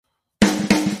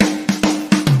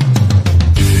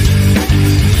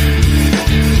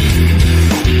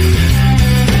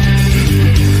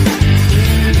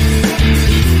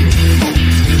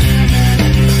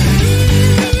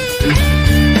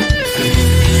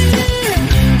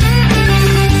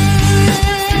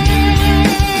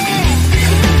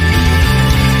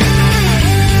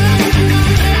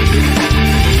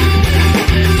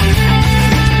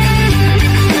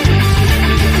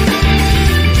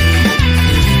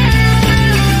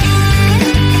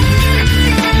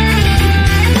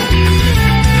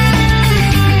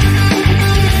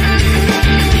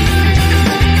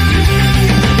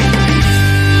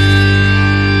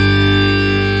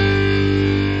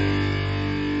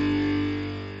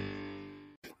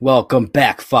Welcome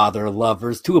back, father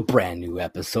lovers, to a brand new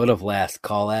episode of Last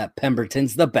Call at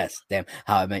Pemberton's, the best damn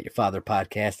How I Met Your Father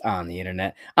podcast on the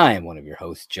internet. I am one of your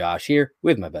hosts, Josh, here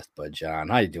with my best bud, John.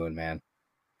 How you doing, man?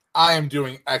 I am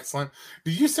doing excellent.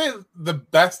 Did you say the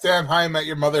best damn How I Met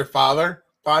Your Mother Father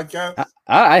podcast?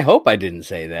 I hope I didn't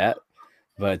say that,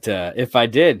 but if I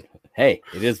did, hey,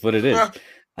 it is what it is.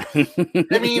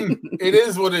 I mean, it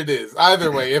is what it is.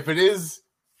 Either way, if it is,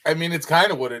 I mean, it's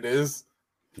kind of what it is.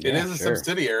 It is a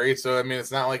subsidiary, so I mean, it's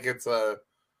not like it's a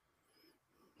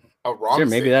wrong. Sure,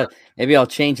 maybe I'll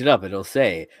change it up. It'll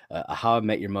say a How I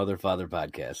Met Your Mother Father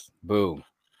podcast. Boom.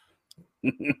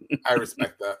 I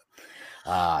respect that.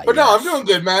 But yes. No, I'm doing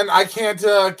good, man. I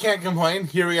can't complain.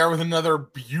 Here we are with another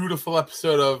beautiful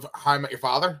episode of How I Met Your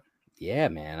Father. Yeah,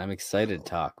 man, I'm excited to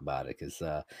talk about it because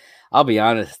I'll be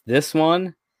honest, this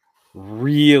one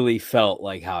really felt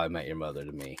like How I Met Your Mother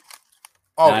to me.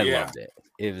 Oh, I yeah. loved it.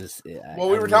 It was. Well,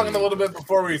 we were talking a little bit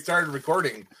before we started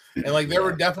recording, and like there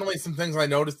were definitely some things I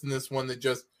noticed in this one that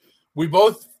just we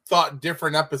both thought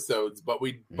different episodes, but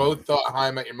we both thought How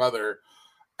I Met Your Mother.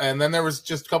 And then there was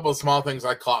just a couple of small things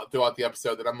I caught throughout the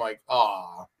episode that I'm like,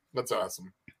 that's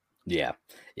awesome. Yeah,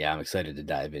 I'm excited to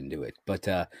dive into it. But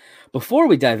before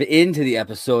we dive into the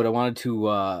episode, I wanted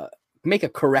to make a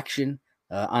correction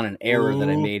on an error that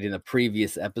I made in a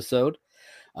previous episode.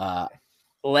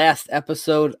 Last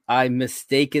episode, I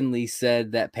mistakenly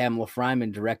said that Pamela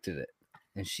Fryman directed it,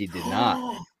 and she did not.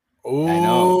 Oh, I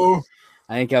know.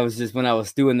 I think I was just, when I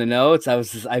was doing the notes,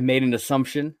 I made an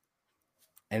assumption,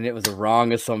 and it was a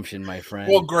wrong assumption, my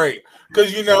friend. Well, great.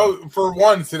 Because, for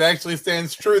once, it actually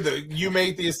stands true that you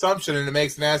make the assumption, and it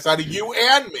makes an ass out of you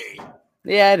and me.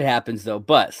 Yeah, it happens, though.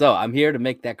 But, so, I'm here to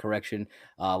make that correction.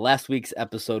 Last week's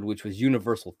episode, which was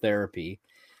Universal Therapy,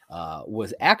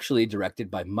 was actually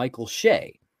directed by Michael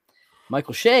Shea.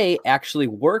 Michael Shea actually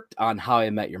worked on How I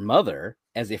Met Your Mother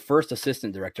as a first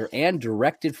assistant director and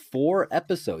directed 4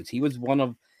 episodes. He was one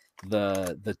of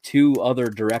the 2 other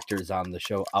directors on the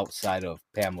show outside of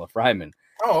Pamela Fryman.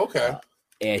 Oh, okay.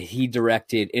 And he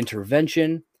directed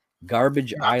Intervention,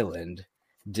 Garbage Island,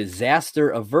 Disaster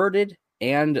Averted,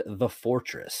 and The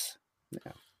Fortress.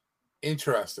 Yeah.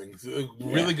 Interesting.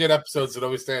 Really good episodes that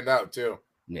always stand out, too.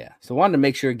 Yeah, so wanted to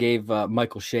make sure I gave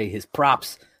Michael Shea his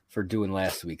props for doing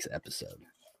last week's episode.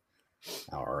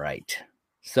 All right.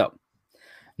 So,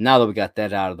 now that we got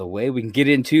that out of the way, we can get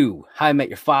into How I Met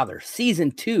Your Father,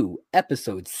 Season 2,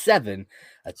 Episode 7,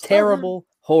 A Terrible,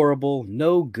 Horrible,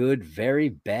 No Good, Very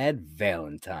Bad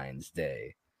Valentine's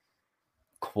Day.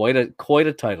 Quite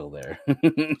a title there.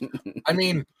 I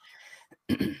mean,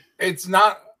 it's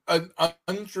not an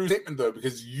untrue statement, though,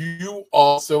 because you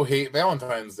also hate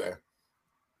Valentine's Day.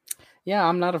 Yeah,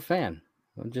 I'm not a fan.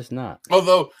 I'm just not.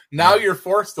 Although, now you're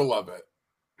forced to love it.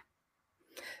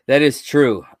 That is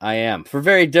true. I am. For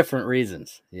very different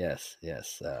reasons. Yes. It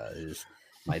is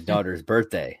my daughter's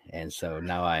birthday, and so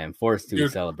now I am forced to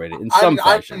celebrate it in some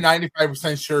fashion. I'm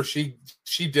 95% sure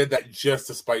she did that just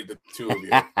to spite the two of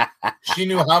you. She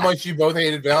knew how much you both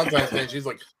hated Valentine's Day, and she's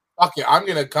like, fuck it, I'm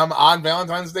going to come on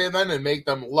Valentine's Day then and make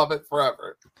them love it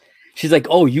forever. She's like,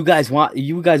 oh, you guys want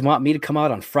me to come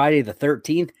out on Friday the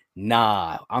 13th?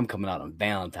 Nah, I'm coming out on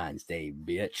Valentine's Day,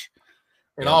 bitch.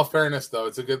 In all fairness, though,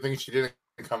 it's a good thing she didn't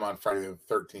come on Friday the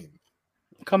 13th.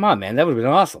 Come on, man. That would have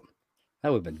been awesome. That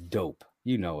would have been dope.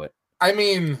 You know it. I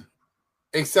mean,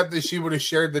 except that she would have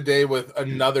shared the day with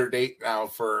another date now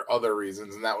for other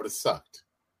reasons, and that would have sucked.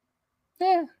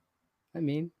 Yeah. I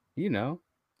mean, it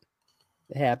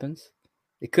happens.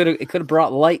 It could have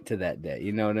brought light to that day.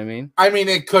 You know what I mean? I mean,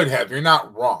 it could have. You're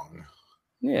not wrong.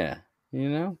 Yeah.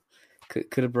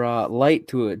 Could have brought light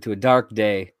to a dark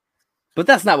day. But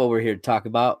that's not what we're here to talk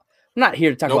about. I'm not here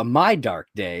to talk about my dark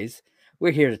days.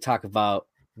 We're here to talk about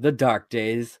the dark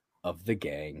days of the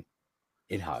gang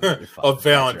in How I Met Your Father. Of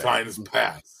Valentine's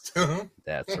past.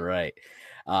 That's right.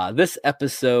 This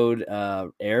episode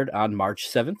aired on March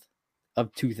 7th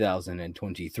of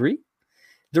 2023.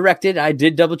 Directed, I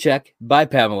did double check, by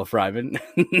Pamela Fryman.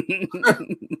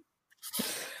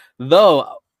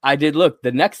 Though I did look,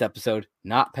 the next episode,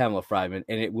 not Pamela Fryman,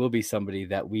 and it will be somebody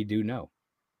that we do know.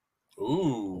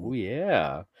 Ooh,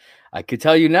 yeah. I could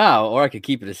tell you now, or I could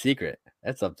keep it a secret.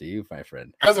 That's up to you, my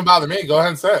friend. Doesn't bother me. Go ahead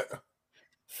and say it.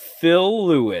 Phil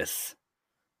Lewis.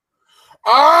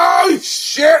 Oh,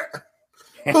 shit.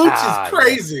 Hooch is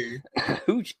crazy.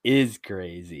 Hooch is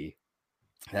crazy.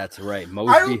 That's right.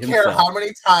 I don't care how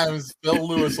many times Phil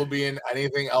Lewis will be in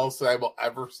anything else that I will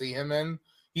ever see him in.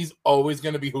 He's always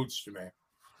going to be Hooch to me.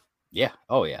 Yeah.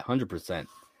 Oh, yeah. 100%.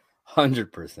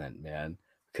 100%, man.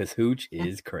 Because Hooch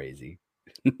is crazy.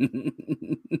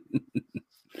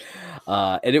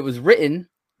 And it was written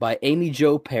by Amy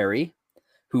Jo Perry,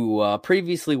 who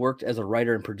previously worked as a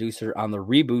writer and producer on the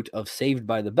reboot of Saved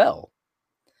by the Bell,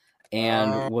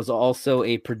 and was also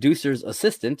a producer's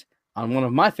assistant on one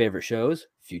of my favorite shows,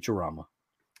 Futurama.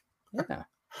 Yeah.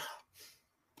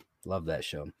 Love that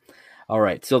show. All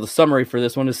right, so the summary for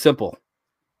this one is simple.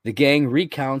 The gang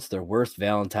recounts their worst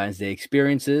Valentine's Day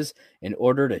experiences in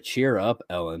order to cheer up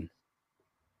Ellen.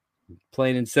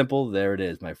 Plain and simple, there it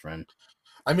is, my friend.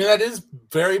 I mean, that is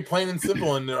very plain and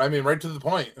simple, and I mean, right to the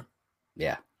point.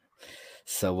 Yeah.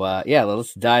 So,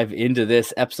 let's dive into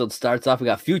this. Episode starts off. We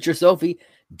got future Sophie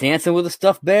dancing with a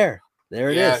stuffed bear. There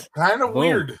it is. Kind of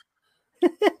weird.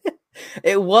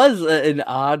 It was an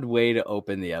odd way to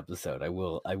open the episode. I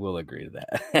will agree to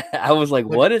that. I was like,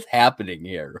 what is happening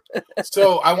here?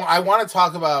 So I want to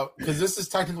talk about, because this is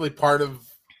technically part of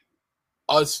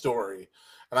a story,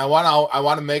 and I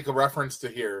want to make a reference to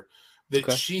here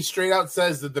that she straight out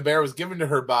says that the bear was given to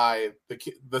her by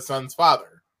the son's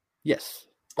father. Yes.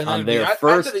 And on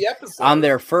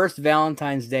their first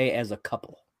Valentine's Day as a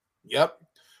couple. Yep.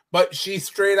 But she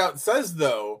straight out says,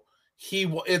 though,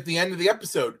 at the end of the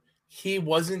episode, he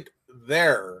wasn't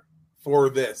there for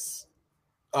this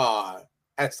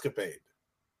escapade.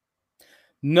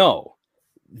 No.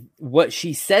 What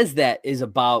she says that is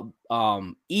about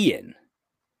Ian,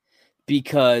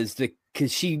 because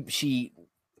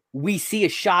we see a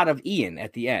shot of Ian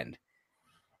at the end,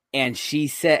 and she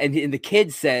said, and the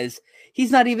kid says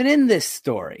he's not even in this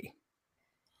story,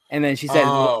 and then she said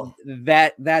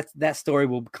that story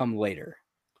will come later,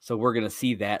 so we're gonna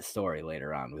see that story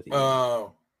later on with Ian.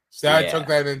 Oh, so I took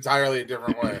that entirely a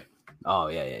different way. Oh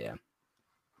yeah.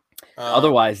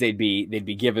 Otherwise, they'd be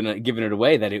giving it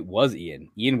away that it was Ian,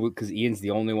 because Ian's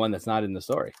the only one that's not in the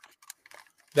story.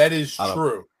 That is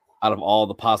true. Out of all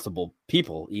the possible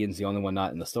people, Ian's the only one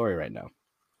not in the story right now,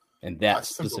 in that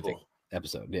specific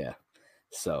episode. Yeah.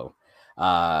 So,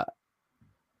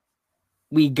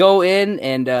 we go in,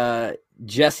 and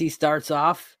Jesse starts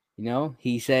off.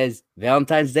 He says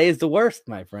Valentine's Day is the worst,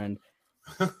 my friend.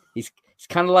 He's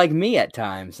kind of like me at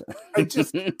times. I'm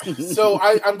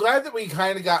glad that we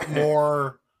kind of got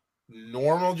more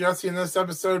normal Jesse in this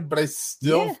episode, but I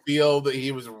still feel that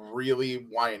he was really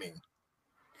whining.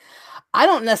 I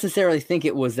don't necessarily think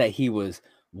it was that he was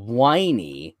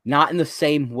whiny, not in the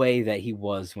same way that he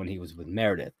was when he was with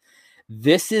Meredith.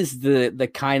 This is the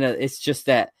kind of, it's just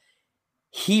that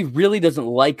he really doesn't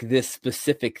like this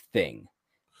specific thing.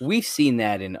 We've seen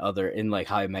that in like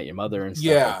How I Met Your Mother and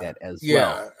stuff like that as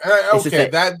well. Okay,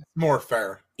 that's more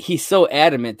fair. He's so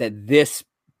adamant that this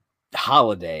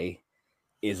holiday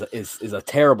is a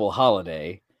terrible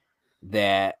holiday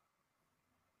that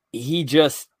he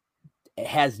just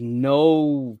has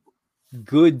no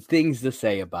good things to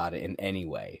say about it in any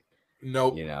way.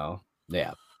 Nope.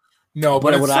 Yeah. No,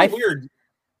 but it's so weird.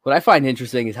 What I find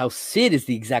interesting is how Sid is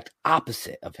the exact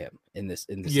opposite of him in this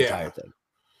entire thing.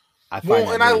 I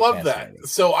love that.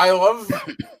 So I love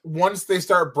once they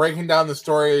start breaking down the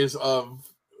stories of,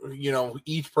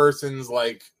 each person's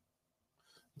like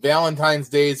Valentine's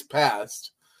Days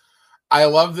past. I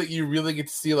love that you really get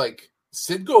to see like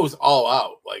Sid goes all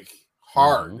out, like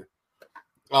hard.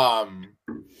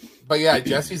 But yeah,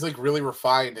 Jesse's like really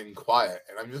refined and quiet,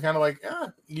 and I'm just kind of like,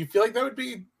 you feel like that would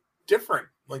be different,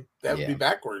 like that would be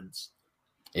backwards.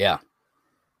 Yeah,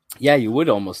 you would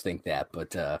almost think that,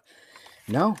 but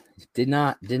no, it did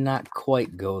not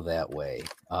quite go that way.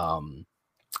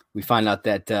 We find out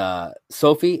that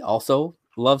Sophie also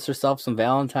loves herself some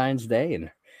Valentine's Day, and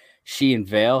she and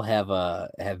Vale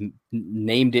have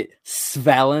named it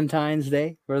Svalentine's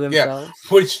Day for themselves,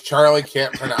 which Charlie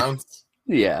can't pronounce.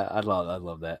 Yeah, I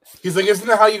love that. He's like, isn't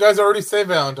that how you guys already say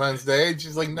Valentine's Day? And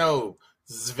she's like, no,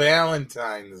 it's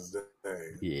Valentine's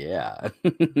Day. Yeah.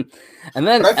 And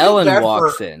then Ellen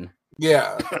walks in.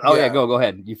 Yeah. Go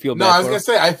ahead. You feel bad? No, I was gonna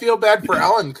say I feel bad for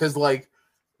Ellen because like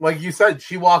you said,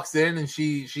 she walks in and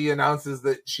she announces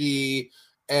that she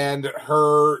and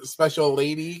her special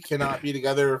lady cannot be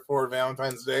together for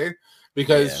Valentine's Day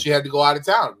because she had to go out of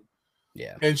town.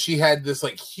 Yeah. And she had this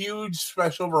like huge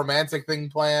special romantic thing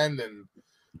planned, and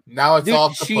now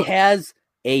it's she has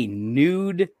a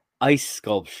nude ice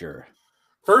sculpture.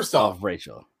 First off, of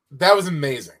Rachel. That was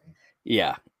amazing.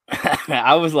 Yeah.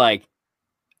 I was like,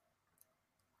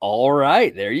 all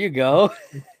right, there you go.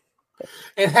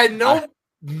 It had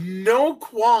no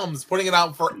qualms putting it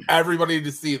out for everybody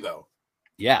to see, though.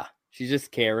 Yeah. She's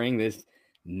just carrying this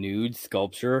nude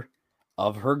sculpture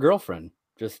of her girlfriend.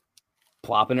 Just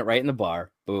plopping it right in the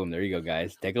bar. Boom. There you go,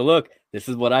 guys. Take a look. This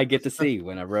is what I get to see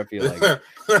whenever I feel like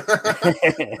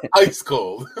it. Ice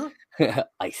cold.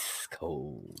 Ice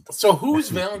cold. So whose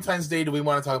Valentine's Day do we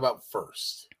want to talk about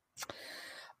first?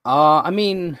 I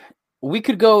mean, we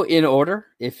could go in order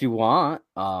if you want.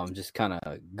 Just kind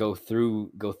of go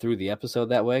through the episode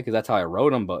that way because that's how I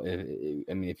wrote them. But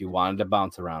if you wanted to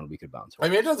bounce around, we could bounce around.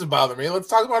 I mean, it doesn't bother me. Let's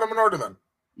talk about them in order then.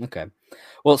 Okay.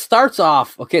 Well, it starts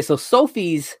off. Okay, so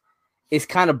Sophie's is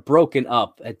kind of broken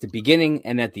up at the beginning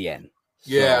and at the end.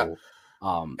 Yeah.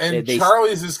 So, and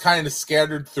Charlie's is kind of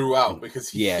scattered throughout because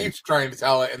he keeps trying to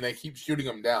tell it and they keep shooting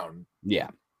him down. Yeah.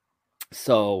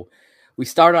 So we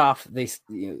start off.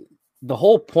 The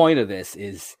whole point of this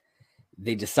is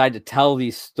they decide to tell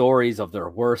these stories of their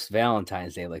worst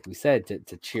Valentine's Day, like we said,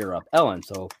 to cheer up Ellen.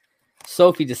 So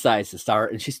Sophie decides to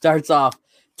start, and she starts off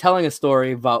telling a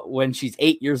story about when she's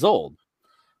 8 years old.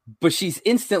 But she's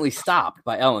instantly stopped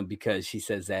by Ellen because she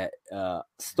says that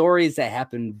stories that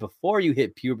happen before you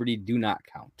hit puberty do not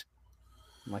count.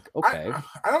 I'm like, okay.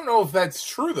 I don't know if that's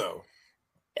true, though.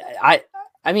 I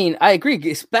mean, I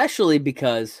agree, especially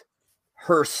because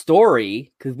her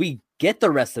story, because we get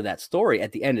the rest of that story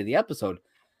at the end of the episode,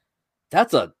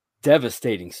 that's a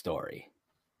devastating story.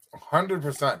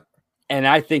 100%. And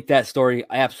I think that story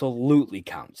absolutely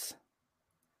counts.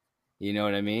 You know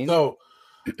what I mean? So,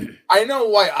 I know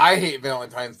why I hate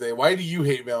Valentine's Day. Why do you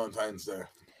hate Valentine's Day?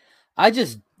 I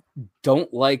just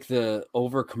don't like the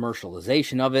over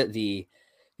commercialization of it, the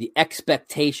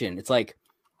expectation. It's like,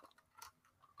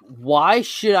 why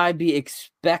should I be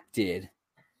expected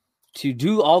to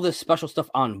do all this special stuff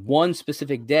on one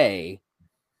specific day?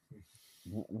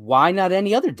 Why not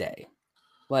any other day?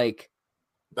 Like,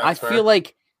 I feel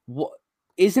like,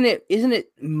 isn't it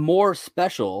more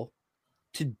special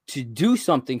to do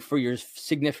something for your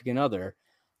significant other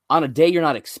on a day you're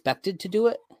not expected to do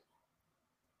it?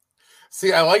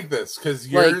 See, I like this because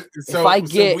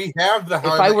we have if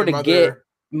I were to get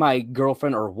my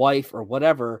girlfriend or wife or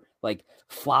whatever, like,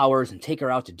 flowers and take her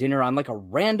out to dinner on like a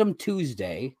random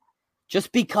Tuesday,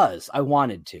 just because I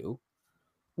wanted to,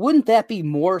 wouldn't that be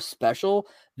more special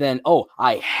than, oh,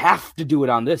 I have to do it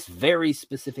on this very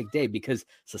specific day because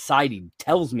society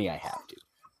tells me I have to?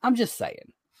 I'm just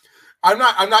saying. I'm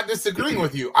not disagreeing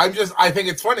with you. I think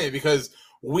it's funny because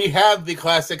we have the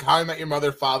classic How I Met Your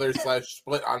Mother father /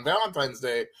 split on Valentine's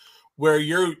Day where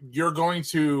you're going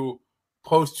to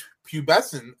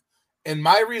post-pubescent, and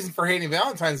my reason for hating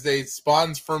Valentine's Day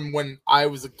spawns from when I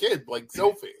was a kid, like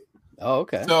Sophie. Oh,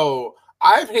 okay. So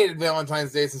I've hated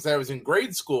Valentine's Day since I was in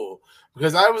grade school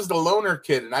because I was the loner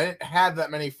kid and I didn't have that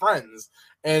many friends.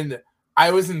 And I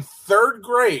was in 3rd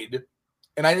grade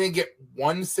and I didn't get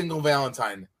one single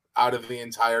Valentine out of the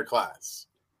entire class.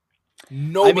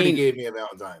 Nobody gave me a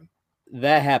Valentine.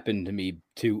 That happened to me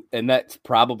too. And that's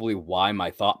probably why my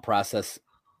thought process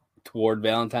toward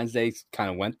Valentine's Day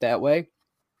kind of went that way.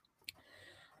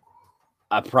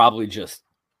 I probably just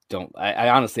don't. I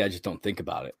honestly just don't think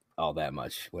about it all that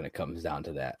much when it comes down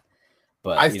to that.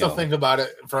 But I still think about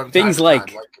it from things time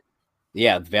to time.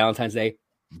 Yeah, Valentine's Day,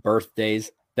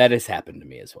 birthdays. That has happened to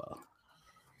me as well.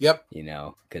 Yep.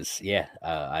 Because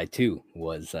I too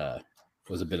was a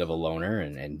bit of a loner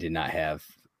and did not have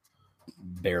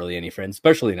barely any friends,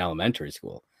 especially in elementary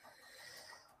school.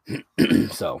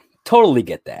 So totally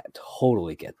get that.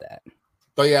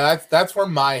 But yeah, that's where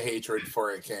my hatred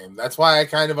for it came. That's why I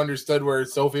kind of understood where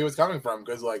Sophie was coming from,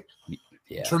 because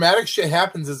traumatic shit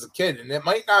happens as a kid, and it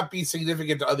might not be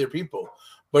significant to other people,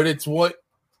 but it's what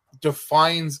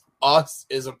defines us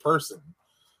as a person.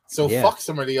 So fuck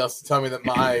somebody else to tell me that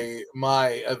my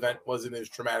event wasn't as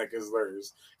traumatic as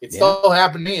theirs. It still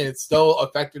happened to me, and it still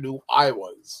affected who I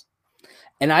was.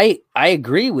 And I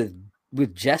agree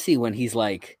with Jesse when he's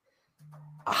like,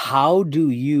 how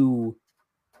are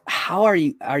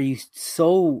you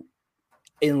so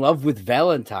in love with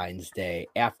Valentine's Day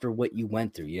after what you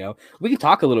went through? We can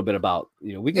talk a little bit about,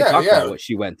 about what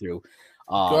she went through.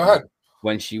 Go ahead.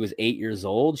 When she was 8 years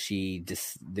old,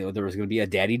 there was going to be a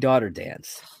daddy-daughter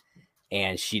dance,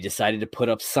 and she decided to put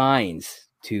up signs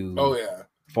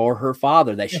for her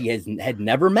father that she had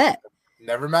never met.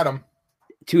 Never met him.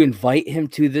 To invite him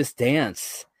to this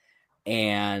dance.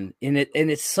 And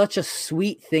it's such a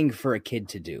sweet thing for a kid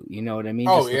to do. You know what I mean?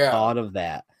 The thought of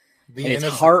that. And it's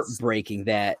heartbreaking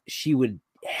that she would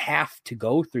have to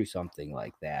go through something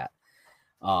like that.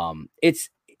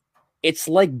 It's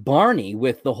like Barney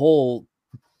with the whole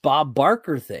Bob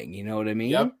Barker thing. You know what I mean?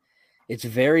 Yep. It's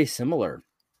very similar.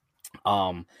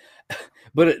 But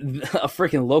a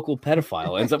freaking local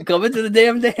pedophile ends up coming to the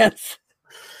damn dance.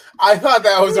 I thought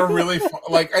that was a really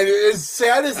as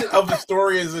sad as of a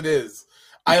story as it is.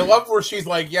 I love where she's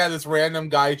like, this random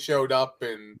guy showed up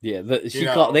and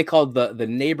they called the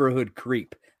neighborhood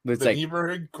creep. But it's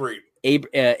neighborhood creep,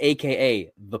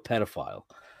 AKA the pedophile.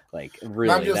 Like,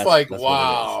 really, and I'm just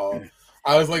wow.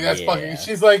 I was like, that's fucking.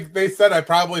 She's like, they said I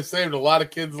probably saved a lot of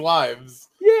kids' lives.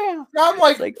 Yeah, I'm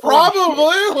like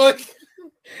probably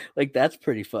like that's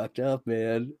pretty fucked up,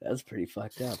 man. That's pretty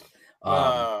fucked up.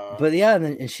 But yeah,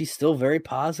 and she's still very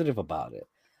positive about it.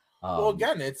 Well,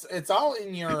 again, it's all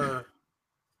in your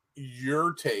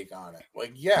take on it.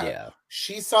 Like, yeah,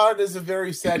 she saw it as a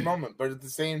very sad moment, but at the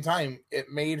same time, it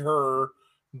made her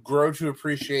grow to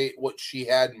appreciate what she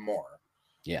had more.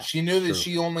 Yeah, she knew that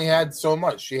she only had so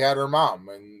much. She had her mom,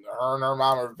 and her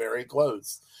mom are very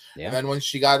close. Yeah. And then when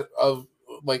she got a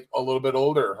little bit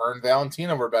older, her and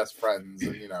Valentina were best friends,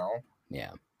 and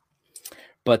Yeah.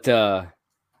 But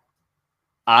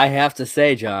I have to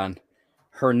say, John,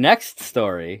 her next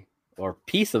story or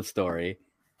piece of story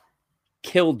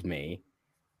killed me,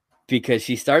 because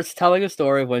she starts telling a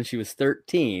story when she was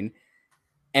 13,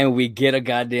 and we get a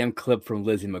goddamn clip from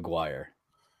Lizzie McGuire.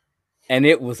 And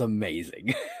it was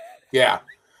amazing. Yeah.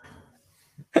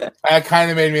 That kind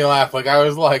of made me laugh. Like, I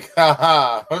was like,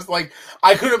 haha. I was like,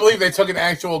 I couldn't believe they took an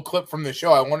actual clip from the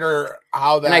show. I wonder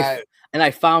how that... And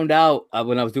I found out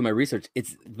when I was doing my research,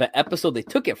 it's the episode they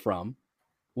took it from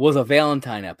was a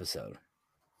Valentine episode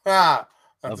of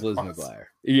Liz McGuire.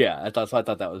 Yeah, I thought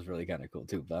that was really kind of cool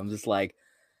too. But I'm just like,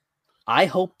 I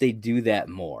hope they do that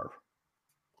more.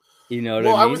 You know what I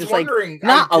mean? I was just wondering,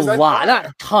 not a lot, not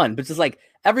a ton, but just like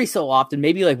every so often,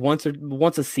 maybe like once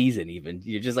a season, even.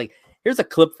 You're just like, here's a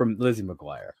clip from Lizzie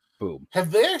McGuire. Boom.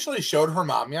 Have they actually showed her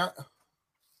mom yet?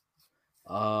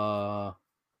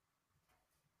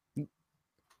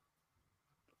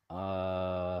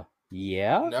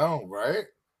 Yeah. No, right?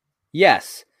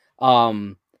 Yes.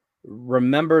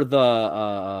 Remember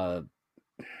the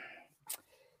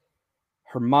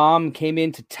her mom came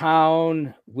into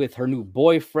town with her new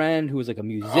boyfriend who was like a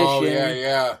musician. Oh,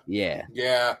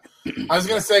 yeah. I was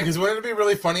gonna say, because wouldn't it be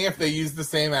really funny if they used the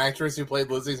same actress who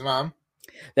played Lizzie's mom?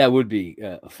 That would be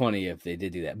funny if they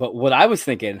did do that. But what I was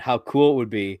thinking, how cool it would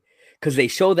be, because they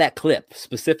show that clip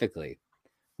specifically.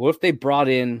 What if they brought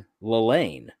in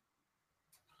Lelaine?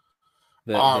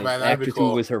 The actress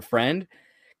who was her friend?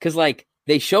 Because like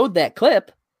they showed that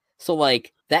clip, so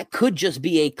like that could just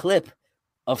be a clip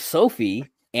of Sophie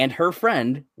and her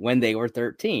friend when they were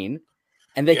 13,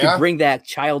 and they could bring that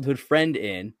childhood friend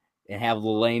in and have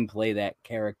Lelaine play that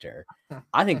character.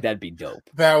 I think that'd be dope.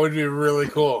 That would be really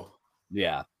cool.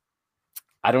 Yeah.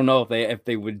 I don't know if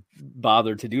they would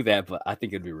bother to do that, but I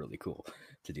think it'd be really cool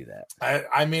to do that.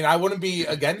 I mean, I wouldn't be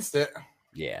against it.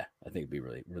 Yeah, I think it'd be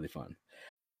really, really fun.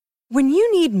 When you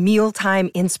need mealtime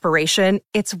inspiration,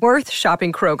 it's worth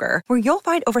shopping Kroger, where you'll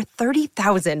find over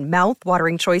 30,000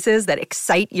 mouth-watering choices that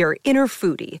excite your inner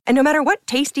foodie. And no matter what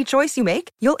tasty choice you make,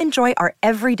 you'll enjoy our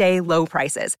everyday low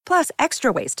prices, plus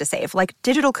extra ways to save, like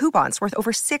digital coupons worth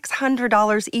over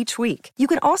 $600 each week. You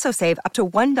can also save up to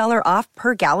 $1 off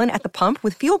per gallon at the pump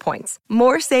with fuel points.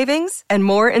 More savings and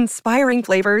more inspiring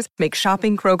flavors make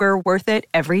shopping Kroger worth it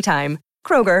every time.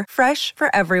 Kroger, fresh for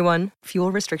everyone.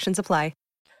 Fuel restrictions apply.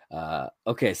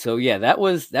 Okay, so yeah, that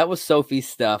was Sophie's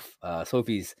stuff.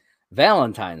 Sophie's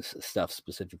Valentine's stuff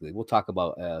specifically. We'll talk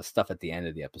about stuff at the end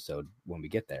of the episode when we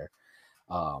get there.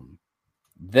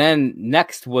 Then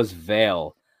next was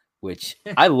Vale, which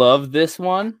I love this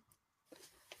one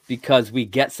because we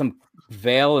get some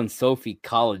Vale and Sophie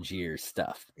college years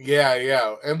stuff.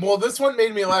 Yeah, and well, this one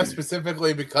made me laugh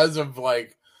specifically because of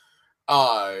like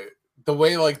the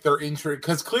way like their intro,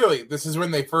 because clearly this is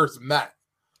when they first met.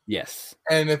 Yes.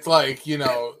 And it's like,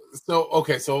 so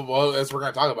well, as we're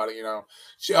going to talk about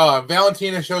it,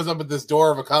 Valentina shows up at this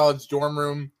door of a college dorm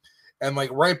room, and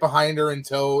like right behind her in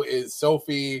tow is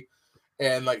Sophie,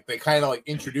 and like they kind of like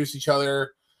introduce each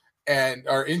other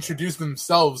or introduce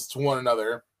themselves to one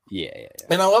another. Yeah.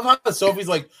 And I love how Sophie's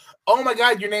like, oh my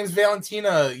God, your name's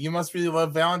Valentina. You must really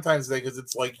love Valentine's Day because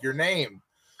it's like your name.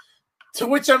 To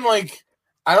which I'm like,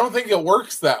 I don't think it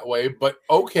works that way, but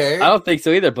okay. I don't think so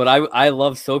either, but I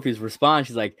love Sophie's response.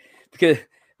 She's like, because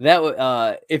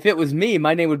that if it was me,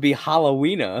 my name would be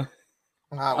Halloweena.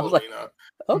 I was like,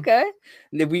 okay.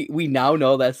 We now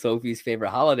know that Sophie's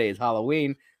favorite holiday is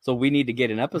Halloween, so we need to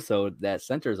get an episode that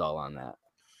centers all on that.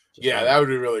 That would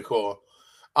be really cool.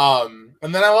 And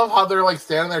then I love how they're like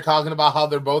standing there talking about how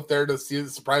they're both there to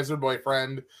surprise their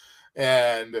boyfriend,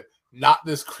 and not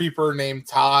this creeper named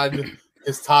Todd.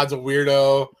 Because Todd's a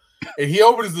weirdo, and he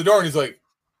opens the door and he's like,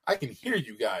 I can hear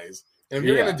you guys. And if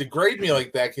you're going to degrade me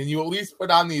like that, can you at least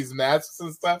put on these masks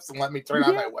and stuff and let me turn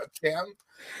on my webcam?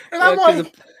 And I'm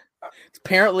like...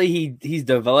 Apparently he's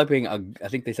developing I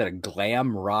think they said a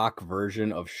glam rock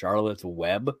version of Charlotte's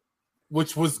Web.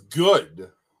 Which was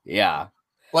good. Yeah.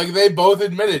 Like they both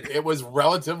admitted it was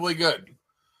relatively good.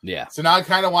 Yeah. So now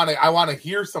I want to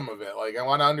hear some of it. Like I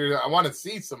want to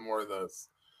see some more of this.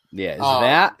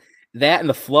 Yeah. That and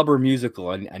the Flubber musical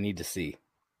I need to see.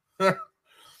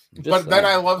 But then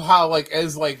I love how like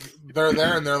as like they're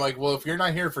there and they're like, well, if you're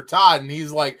not here for Todd, and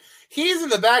he's in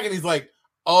the back and he's like,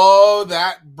 oh,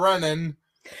 that Brennan.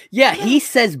 Yeah, he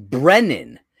says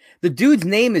Brennan. The dude's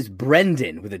name is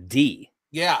Brendan with a D.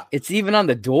 Yeah. It's even on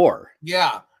the door.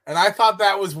 Yeah. And I thought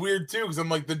that was weird too, because I'm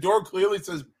like, the door clearly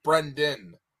says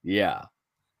Brendan. Yeah.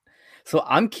 So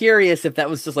I'm curious if that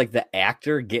was just like the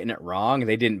actor getting it wrong and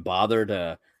they didn't bother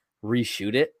to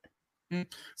reshoot it.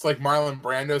 It's like Marlon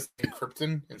Brando saying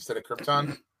Krypton instead of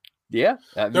Krypton. Yeah.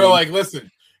 They're like,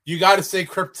 listen, you got to say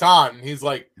Krypton. And he's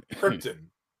like, Krypton. And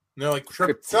they're like,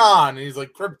 Krypton. And he's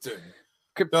like, Krypton.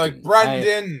 They're like,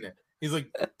 Brendan. He's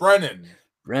like, Brennan.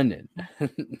 Brendan.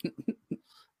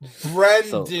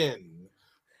 Brendan.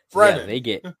 Brennan.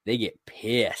 Yeah, they get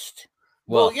pissed.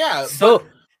 Well, yeah. So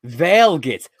Val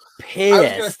gets pissed. I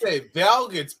was going to say, Val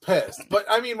gets pissed. But,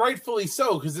 I mean, rightfully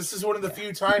so, because this is one of the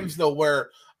few times, though, where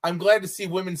I'm glad to see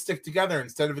women stick together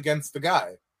instead of against the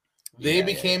guy. They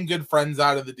became good friends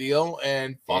out of the deal,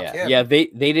 and fuck him. Yeah, they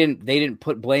didn't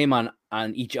put blame on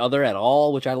each other at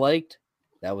all, which I liked.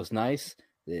 That was nice.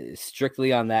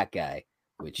 Strictly on that guy,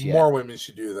 which more women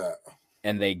should do that.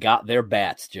 And they got their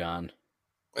bats, John.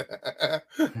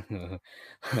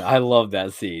 I love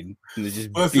that scene. They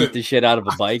just beat the shit out of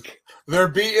a bike. They're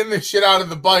beating the shit out of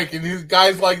the bike, and these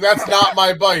guys like, that's not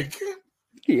my bike.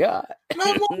 Yeah.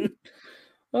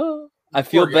 I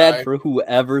feel bad for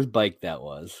whoever's bike that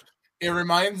was. It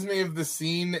reminds me of the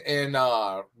scene in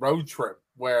Road Trip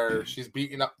where she's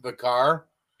beating up the car.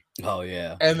 Oh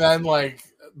yeah. And then like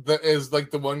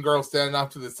the one girl standing off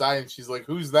to the side, and she's like,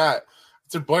 "Who's that?"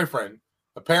 It's her boyfriend.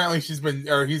 Apparently, he's been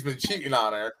cheating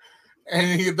on her,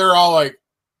 and they're all like,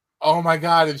 "Oh my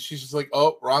god!" And she's just like,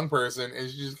 "Oh, wrong person," and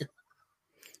she's just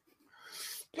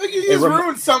like, "You just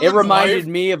ruined something." It reminded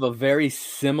me of a very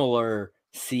similar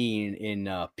scene in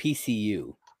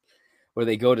PCU, where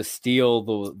they go to steal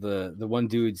the one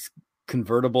dude's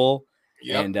convertible,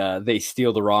 and they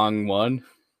steal the wrong one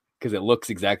because it looks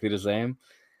exactly the same.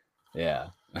 Yeah.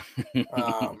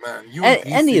 Oh man,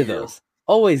 any of those,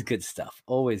 always good stuff.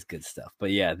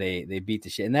 But yeah, they beat the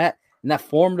shit, and that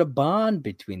formed a bond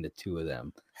between the two of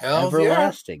them. Hell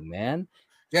everlasting, man.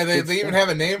 Yeah, they even have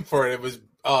a name for it. It was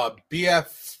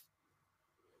BF.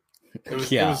 It was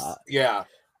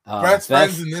Brett's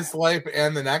friends in this life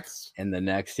and the next. And the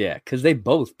next, yeah, because they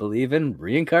both believe in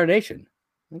reincarnation.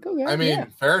 Like, okay, I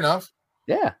mean, fair enough.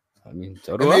 Yeah, I mean,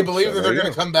 so do and I. They believe that they're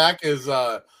going to come back as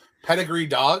pedigree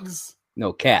dogs.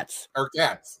 No, cats. Or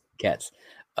cats. Cats.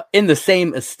 In the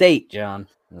same estate, John.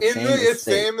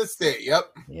 Same estate.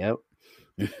 Yep.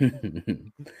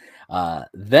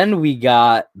 Then we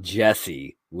got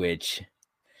Jesse, which,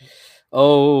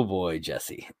 oh boy,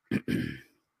 Jesse.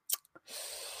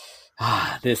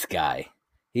 This guy.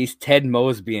 He's Ted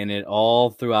Mosby in it all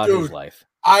throughout his life.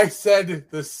 I said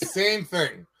the same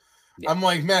thing. Yeah. I'm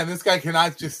like, man, this guy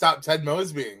cannot just stop Ted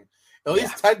Mosbying. At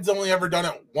least Ted's only ever done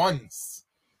it once.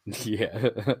 Yeah.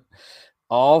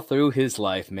 All through his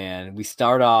life, man. We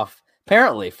start off,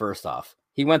 apparently, first off,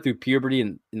 he went through puberty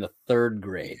in the 3rd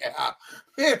grade.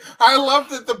 Yeah. I love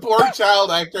that the poor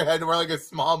child actor had to wear like a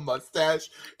small mustache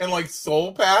and like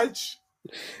soul patch.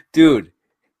 Dude,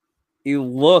 he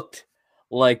looked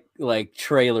like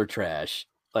trailer trash.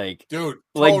 Like, dude,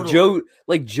 totally.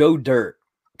 like Joe Dirt.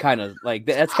 Kind of like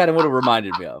that's kind of what it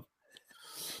reminded me of.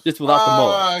 Just without the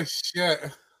mullet. Oh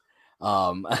shit.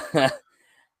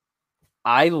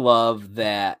 I love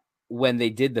that when they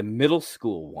did the middle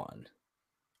school one,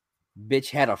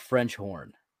 bitch had a French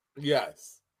horn.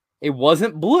 Yes. It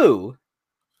wasn't blue,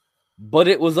 but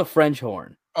it was a French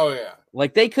horn. Oh, yeah.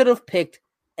 Like, they could have picked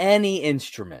any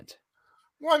instrument.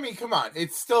 Well, I mean, come on.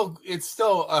 It's still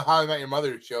a How I Met Your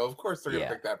Mother show. Of course they're going to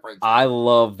pick that French horn. I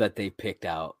love that they picked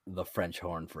out the French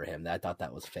horn for him. I thought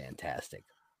that was fantastic.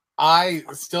 I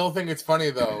still think it's funny,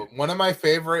 though. One of my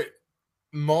favorite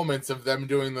moments of them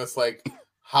doing this, like,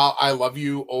 how I love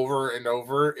you over and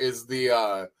over is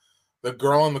the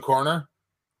girl in the corner.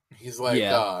 He's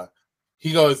like,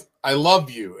 he goes, I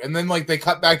love you. And then, like, they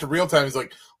cut back to real time. He's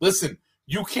like, listen,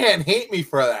 you can't hate me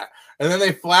for that. And then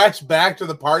they flash back to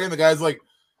the party, and the guy's like,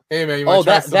 hey, man, you want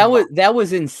to try that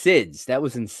was in Sid's. That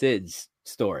was in Sid's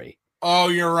story. Oh,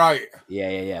 you're right.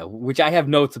 Yeah. Which I have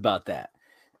notes about that.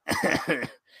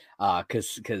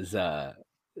 Because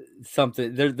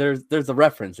something there's a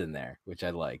reference in there which I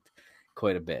liked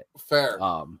quite a bit. Fair.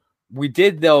 We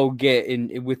did though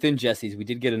get within Jesse's. We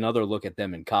did get another look at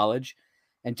them in college,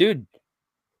 and dude,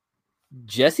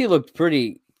 Jesse looked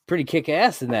pretty kick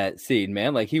ass in that scene,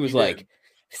 man. Like he was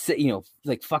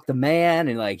like fuck the man,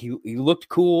 and like he looked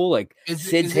cool, like Sid's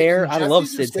is it hair. in I love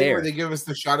Jesse's or Sid's Sid hair. where they give us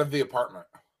the shot of the apartment?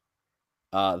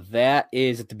 That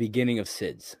is at the beginning of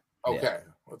Sid's. Okay,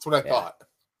 that's what I thought.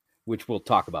 Which we'll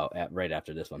talk about right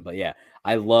after this one. But yeah,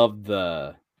 I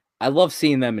love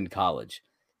seeing them in college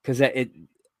because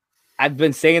I've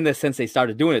been saying this since they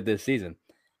started doing it this season.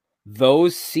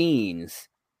 Those scenes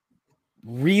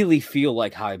really feel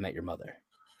like How I Met Your Mother.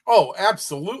 Oh,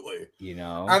 absolutely. You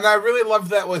know, and I really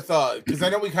loved that with because I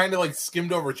know we kind of like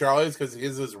skimmed over Charlie's because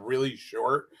his is really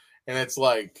short, and it's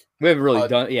like we haven't really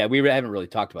done. Yeah, we haven't really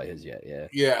talked about his yet. Yeah,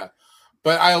 yeah.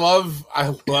 But I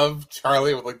love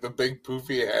Charlie with like the big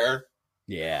poofy hair.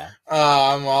 Yeah,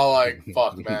 I'm all like,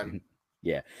 fuck, man.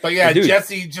 Yeah, but yeah,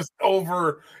 Jesse just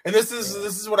over, and this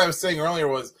is what I was saying earlier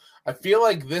was I feel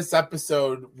like this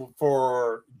episode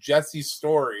for Jesse's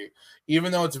story,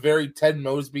 even though it's very Ted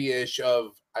Mosby-ish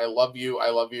of I love you,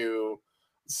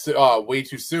 way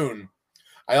too soon.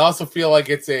 I also feel like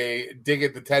it's a dig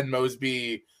at the Ted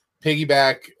Mosby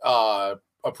piggyback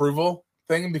approval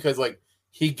thing because like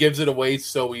he gives it away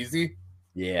so easy.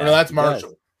 Yeah, no, that's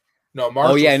Marshall. No,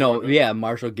 Marshall. Oh yeah, no, yeah,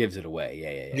 Marshall gives it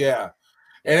away. Yeah.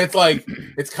 And it's like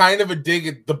it's kind of a dig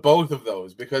at the both of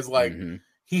those because like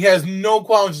he has no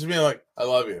qualms just being like, I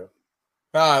love you.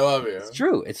 I love you.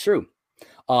 It's true.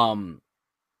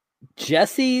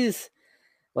 Jesse's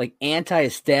like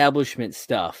anti-establishment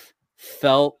stuff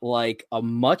felt like a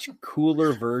much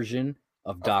cooler version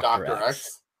of Dr.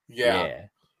 X. Yeah.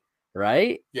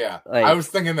 Right? Yeah. Like, I was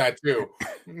thinking that too.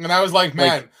 And I was like,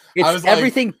 man, it's I was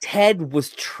everything like, Ted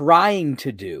was trying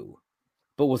to do,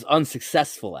 but was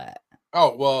unsuccessful at.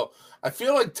 Oh, well, I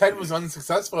feel like Ted was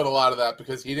unsuccessful at a lot of that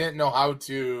because he didn't know how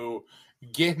to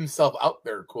get himself out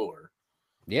there cooler.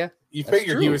 Yeah. You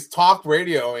figured he was talk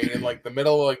radioing in like the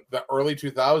middle of like the early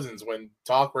 2000s when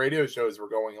talk radio shows were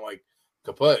going like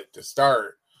kaput to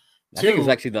start. I think it was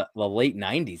actually the late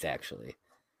 90s, actually.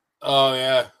 Oh,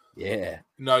 yeah. Yeah.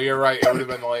 No, you're right. It would have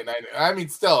been the late 90s. I mean,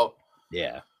 still.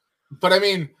 Yeah. But I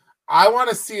mean, I want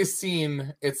to see a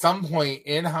scene at some point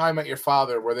in How I Met Your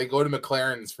Father where they go to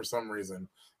McLaren's for some reason.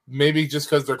 Maybe just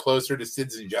because they're closer to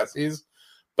Sid's and Jesse's.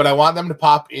 But I want them to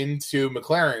pop into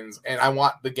McLaren's and I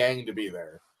want the gang to be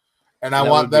there. And I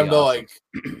want them to like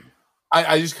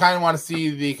I just kind of want to see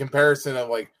the comparison of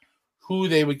like who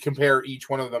they would compare each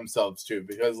one of themselves to.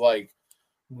 Because like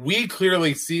we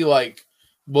clearly see like,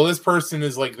 well, this person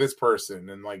is like this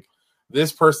person and like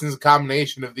this person's a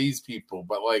combination of these people,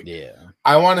 but like,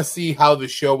 I want to see how the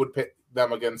show would pit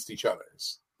them against each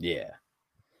other's. Yeah.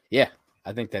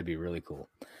 I think that'd be really cool.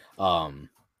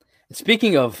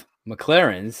 Speaking of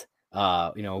McLaren's,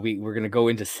 we're going to go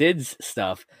into Sid's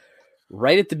stuff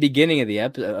right at the beginning of the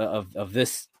episode of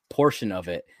this portion of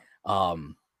it.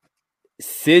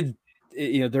 Sid,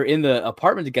 they're in the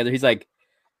apartment together. He's like,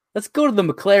 let's go to the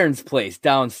McLaren's place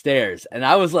downstairs. And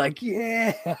I was like,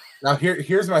 yeah. Now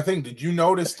here's my thing. Did you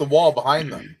notice the wall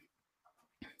behind them?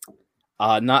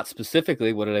 Not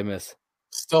specifically. What did I miss?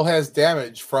 Still has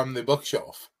damage from the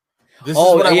bookshelf. This is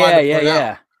what I wanted to point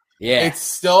out. Yeah. It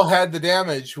still had the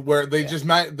damage where they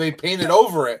they painted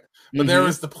over it, but there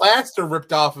was the plaster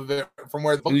ripped off of it from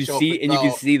where the bookshelf you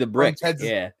can see the brick.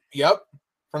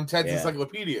 From Ted's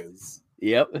encyclopedias.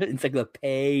 Yep,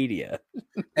 encyclopedia.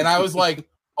 And I was like,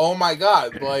 oh my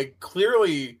God, like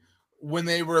clearly when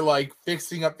they were like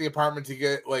fixing up the apartment to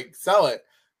get like sell it,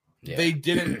 they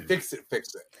didn't fix it.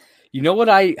 You know what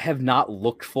I have not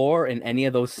looked for in any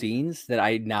of those scenes that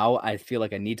I feel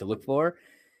like I need to look for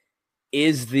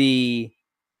is the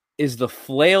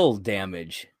flail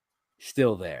damage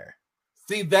still there?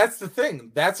 See, that's the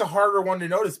thing. That's a harder one to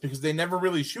notice because they never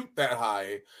really shoot that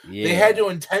high. Yeah. They had to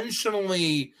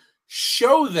intentionally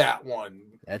show that one.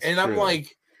 That's and true. I'm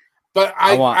like, but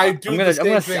I'm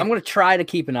gonna try to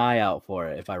keep an eye out for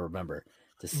it if I remember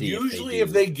to see. Usually,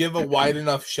 if they give a wide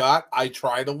enough shot, I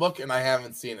try to look, and I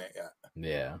haven't seen it yet.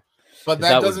 Yeah, but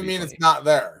that doesn't mean it's not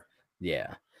there.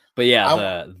 Yeah, but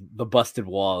yeah, the busted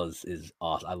wall is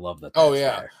awesome. I love that. Oh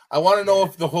yeah, there. I want to know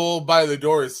if the hole by the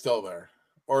door is still there,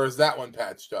 or is that one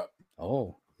patched up?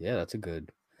 Oh yeah, that's a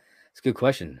good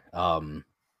question.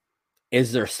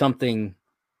 Is there something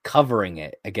covering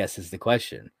it? I guess is the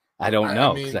question. I don't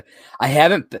know. I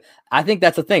haven't. I think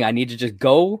that's the thing. I need to just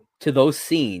go to those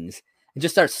scenes and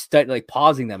just start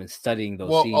pausing them and studying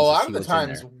those scenes. Well, a lot of the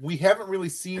times we haven't really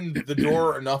seen the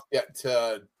door enough yet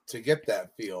to get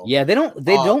that feel. Yeah, they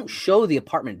don't show the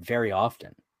apartment very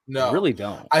often. No, they really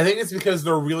don't. I think it's because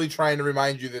they're really trying to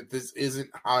remind you that this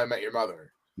isn't How I Met Your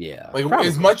Mother. Yeah, like probably.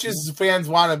 As much as fans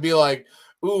want to be like,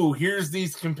 ooh, here's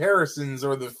these comparisons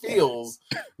or the feels,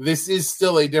 this is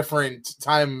still a different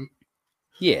time.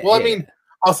 Yeah. Well, I mean,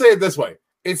 I'll say it this way.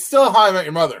 it's still How I Met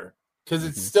Your Mother because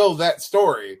it's still that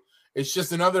story. It's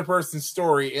just another person's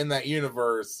story in that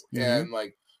universe, and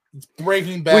like it's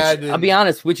Breaking Bad. I'll be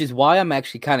honest, which is why I'm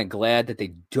actually kind of glad that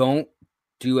they don't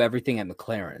do everything at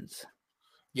McLaren's.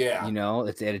 Yeah, you know,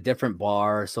 it's at a different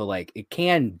bar, so like it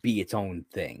can be its own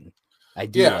thing. I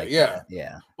do like that.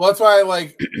 Yeah. Well, that's why I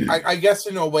like. I guess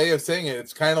in a way of saying it,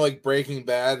 it's kind of like Breaking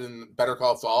Bad and Better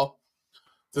Call Saul.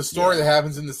 The story that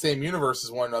happens in the same universe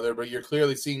as one another, but you're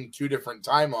clearly seeing two different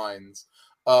timelines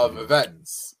of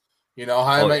events. You know,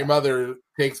 How I Met Your Mother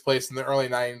takes place in the early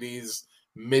 90s,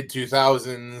 mid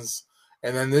 2000s,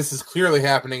 and then this is clearly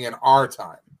happening in our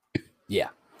time. Yeah.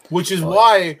 Which is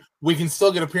why we can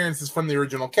still get appearances from the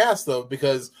original cast, though,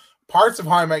 because parts of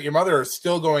How I Met Your Mother are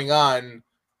still going on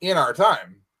in our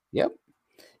time. Yep.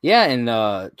 Yeah,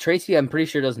 and Tracy, I'm pretty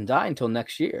sure, doesn't die until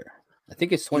next year. I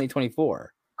think it's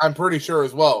 2024. I'm pretty sure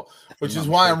as well, which is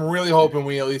why I'm really hoping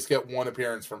we at least get one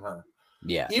appearance from her.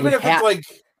 Yeah. Even if it's like...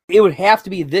 It would have to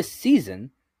be this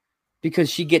season because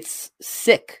she gets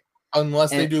sick.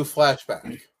 Unless they do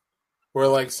flashback, where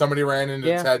like somebody ran into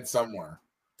Ted somewhere.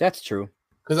 That's true.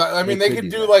 Because I mean, they could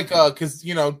do like because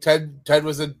you know Ted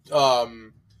was a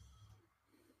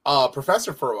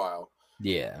professor for a while.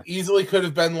 Yeah, easily could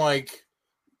have been like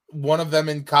one of them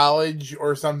in college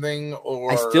or something.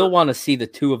 Or I still want to see the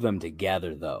two of them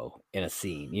together though in a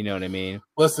scene. You know what I mean?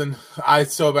 Listen, I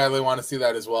so badly want to see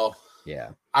that as well. Yeah,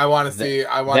 I want to see.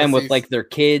 I want them with like their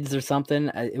kids or something.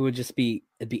 It would just be.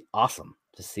 It'd be awesome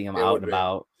to see them out and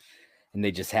about, and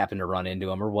they just happen to run into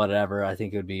them or whatever. I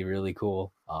think it would be really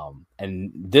cool.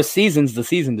 And this season's the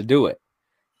season to do it.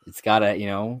 It's gotta, you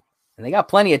know, and they got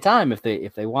plenty of time if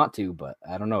they want to. But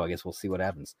I don't know. I guess we'll see what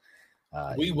happens.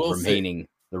 We will see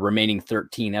the remaining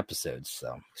 13 episodes.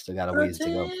 So still got a ways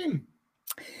to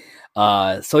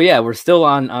go. So yeah, we're still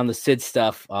on the Sid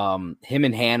stuff. Him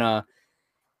and Hannah,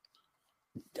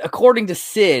 according to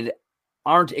Sid,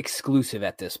 aren't exclusive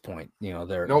at this point. You know,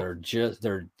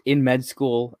 they're in med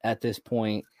school at this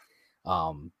point.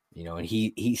 You know, and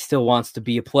he still wants to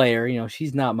be a player. You know,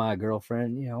 she's not my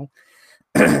girlfriend, you know.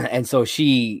 And so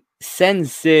she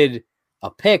sends Sid a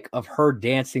pic of her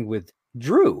dancing with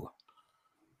Drew.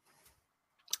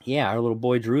 Yeah, our little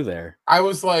boy Drew there. I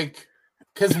was like,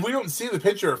 because we don't see the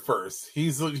picture at first.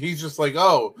 He's just like,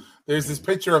 oh, there's this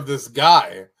picture of this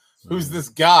guy. Who's this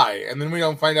guy? And then we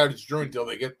don't find out it's Drew until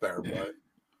they get there. But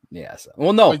yeah, so,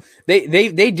 well, no,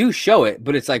 they do show it,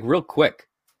 but it's like real quick.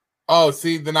 Oh,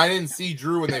 see, then I didn't see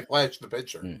Drew when they flashed the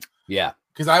picture. Yeah,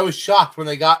 because I was shocked when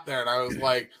they got there, and I was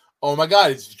like, "Oh my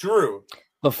god, it's Drew!"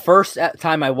 The first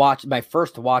time I watched my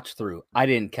first watch through, I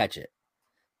didn't catch it,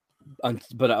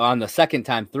 but on the second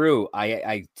time through,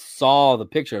 I saw the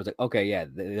picture. I was like, "Okay, yeah,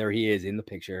 there he is in the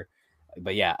picture."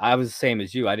 But yeah, I was the same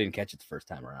as you. I didn't catch it the first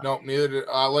time around. No, neither did.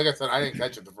 Like I said, I didn't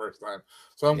catch it the first time,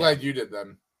 so I'm glad you did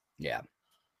then. Yeah.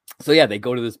 So yeah, they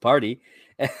go to this party,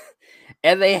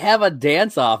 and they have a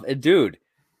dance off. And dude,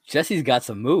 Jesse's got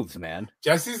some moves, man.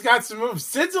 Jesse's got some moves.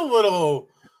 Sid's a little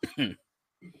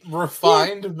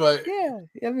refined, but yeah,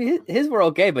 I mean his were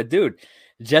okay. But dude,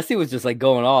 Jesse was just like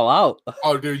going all out.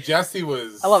 Oh, dude, Jesse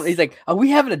was. I love it. He's like, "Are we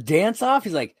having a dance off?"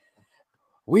 He's like,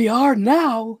 "We are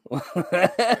now."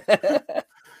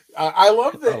 I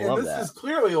love that, and this is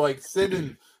clearly like Sid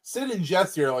and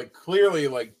Jesse are like clearly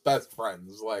like best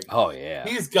friends. Like, oh yeah,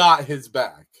 he's got his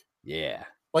back. Yeah,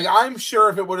 like I'm sure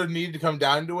if it would have needed to come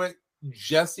down to it,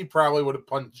 Jesse probably would have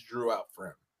punched Drew out for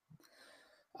him.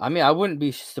 I mean, I wouldn't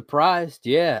be surprised.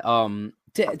 Yeah.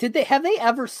 Did they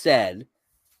ever said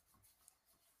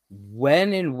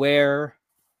when and where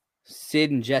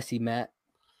Sid and Jesse met?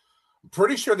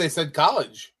 Pretty sure they said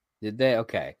college. Did they?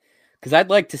 Okay. Because I'd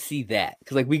like to see that.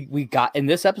 Because like we got in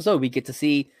this episode, we get to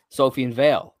see Sophie and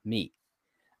Vale meet.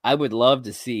 I would love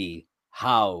to see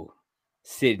how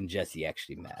Sid and Jesse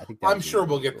actually met. I think I'm sure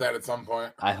we'll get that at some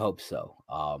point. I hope so.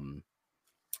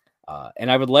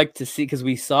 And I would like to see, because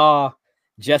we saw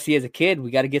Jesse as a kid, we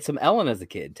got to get some Ellen as a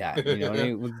kid time. You know what I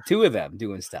mean? With the two of them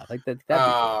doing stuff like that.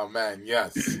 Oh man,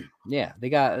 yes. Yeah, they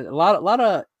got a lot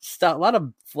of stuff, a lot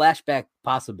of flashback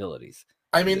possibilities.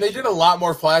 I mean, they did a lot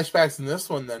more flashbacks in this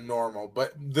one than normal,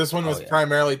 but this one was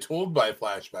primarily told by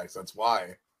flashbacks. That's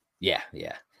why. Yeah.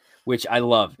 Which I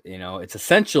love. You know, it's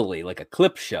essentially like a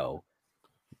clip show.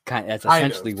 That's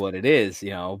essentially what it is.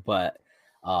 You know, but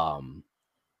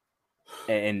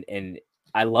and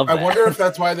I love that. I wonder if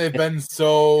that's why they've been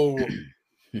so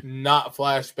not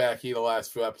flashbacky the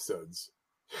last few episodes.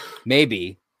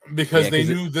 Maybe. Because they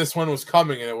knew this one was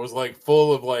coming and it was like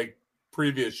full of like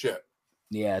previous shit.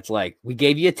 Yeah, it's like, we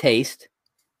gave you a taste.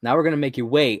 Now we're going to make you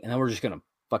wait. And then we're just going to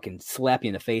fucking slap you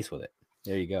in the face with it.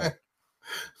 There you go.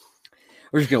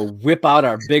 We're just gonna whip out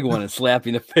our big one and slap you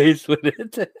in the face with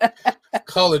it.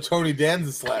 Call it Tony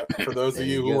Danza slap for those of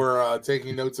you who are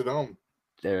taking notes at home.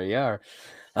 There you are.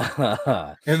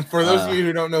 And for those of you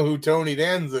who don't know who Tony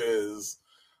Danza is,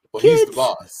 well, he's the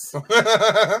boss.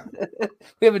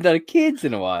 We haven't done kids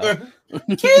in a while.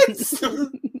 Kids!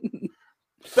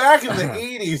 Back in the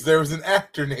 80s, there was an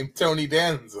actor named Tony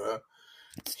Danza.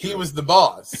 He was the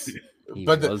boss.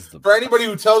 For anybody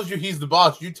who tells you he's the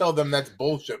boss, you tell them that's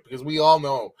bullshit, because we all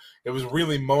know it was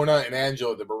really Mona and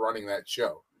Angela that were running that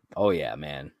show. Oh, yeah,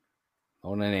 man.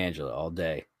 Mona and Angela all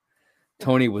day.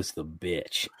 Tony was the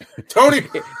bitch. Tony!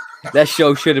 That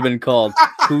show should have been called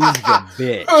Who's the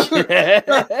Bitch?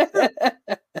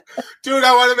 Dude,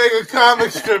 I want to make a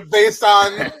comic strip based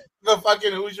on the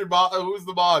fucking Who's the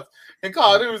Boss, and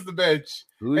call it Who's the Bitch,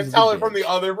 and tell it from the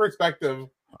other perspective.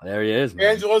 There he is, man.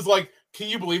 Angela's like, can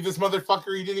you believe this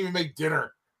motherfucker? He didn't even make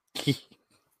dinner.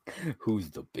 Who's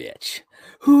the bitch?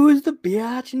 Who's the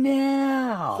bitch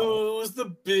now? Who's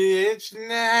the bitch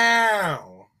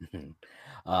now?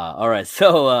 All right,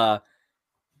 so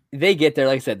they get there.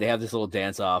 Like I said, they have this little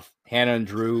dance off. Hannah and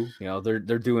Drew,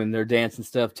 they're doing their dance and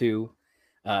stuff too.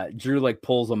 Drew like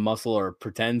pulls a muscle, or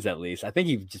pretends at least. I think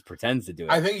he just pretends to do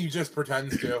it. I think he just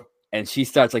pretends to. And she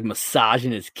starts like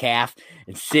massaging his calf,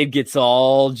 and Sid gets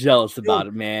all jealous about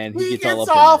it, man. He gets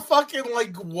all fucking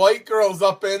like white girls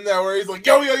up in there where he's like,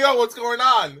 yo, what's going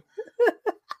on?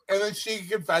 And then she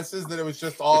confesses that it was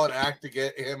just all an act to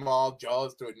get him all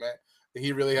jealous to admit that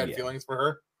he really had feelings for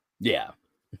her. Yeah.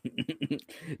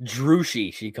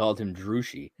 Drewshi. She called him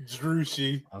Drewshi.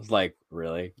 Drewshi. I was like,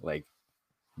 really? Like,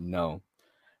 no.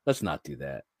 Let's not do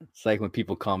that. It's like when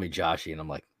people call me Joshy, and I'm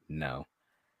like, no.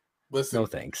 Listen, no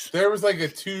thanks. There was like a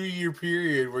 2-year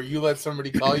period where you let somebody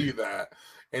call you that,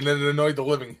 and then it annoyed the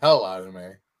living hell out of me.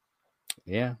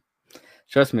 Yeah.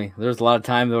 Trust me, there's a lot of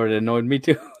time where it annoyed me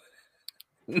too.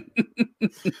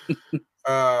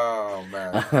 Oh,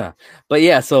 man. But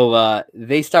yeah, so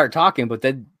they start talking, but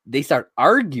then they start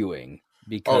arguing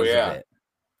because of it.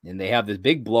 And they have this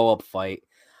big blow-up fight.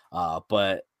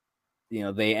 But,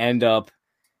 they end up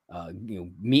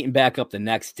meeting back up the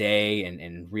next day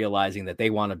and realizing that they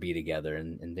want to be together,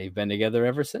 and they've been together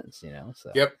ever since,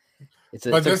 So yep, it's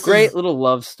a great little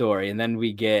love story. And then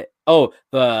we get the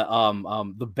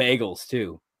bagels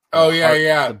too. Oh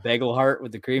yeah, the bagel heart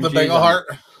with the cream cheese. The bagel heart.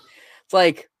 It's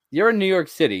like you're in New York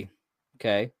City,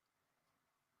 okay?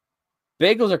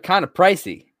 Bagels are kind of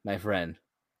pricey, my friend,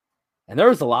 and there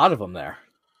was a lot of them there.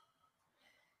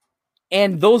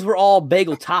 And those were all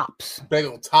bagel tops.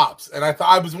 Bagel tops. And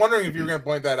I was wondering if you were going to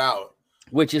point that out.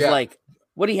 Which is like,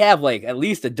 what do you have? Like at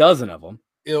least a dozen of them.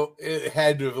 It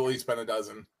had to have at least been a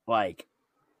dozen. Like,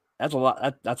 that's a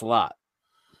lot. That's a lot.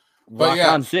 But Rock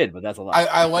on Sid, but that's a lot.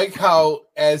 I like how,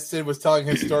 as Sid was telling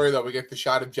his story, that we get the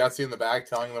shot of Jesse in the back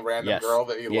telling the random girl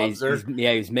that he loves her.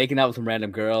 He's making out with some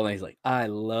random girl, and he's like, I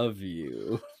love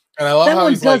you. And I love that how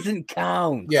one he's doesn't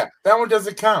count. Yeah, that one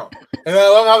doesn't count. And I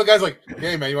love how the guy's like,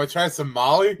 hey, man, you want to try some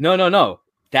Molly? No.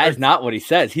 That is not what he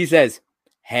says. He says,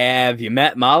 have you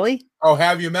met Molly? Oh,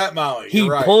 have you met Molly? He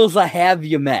pulls a have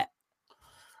you met.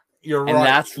 You're right. And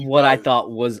that's what I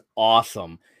thought was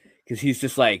awesome. Because he's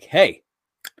just like, hey,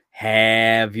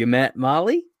 have you met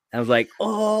Molly? And I was like,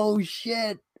 oh,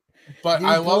 shit. But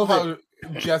I love how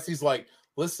Jesse's like,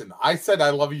 listen, I said I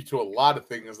love you to a lot of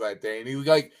things that day.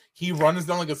 And he runs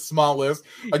down like a small list,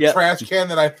 trash can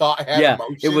that I thought had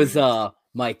emotion. It was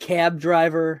my cab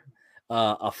driver,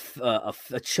 a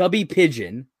chubby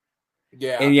pigeon.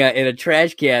 Yeah. And in a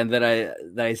trash can that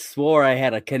I swore I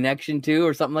had a connection to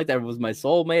or something like that. It was my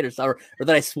soulmate or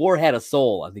that I swore had a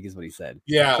soul, I think is what he said.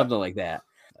 Yeah. Something like that.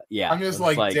 Yeah. I'm just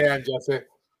like, damn, Jesse.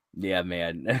 Yeah,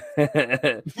 man.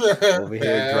 Over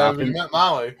here Have you met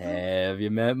Molly? Have you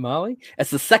met Molly? That's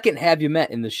the second Have You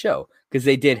Met in the show, because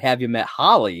they did Have You Met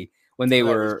Holly when they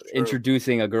were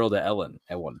introducing a girl to Ellen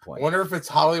at one point. I wonder if it's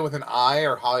Holly with an I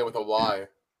or Holly with a Y.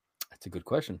 That's a good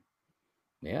question.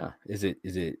 Yeah. Is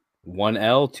it 1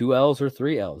 L, 2 L's, or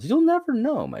 3 L's? You'll never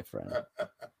know, my friend.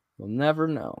 You'll never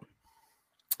know.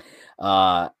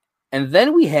 And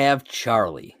then we have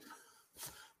Charlie.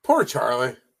 Poor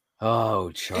Charlie. Oh,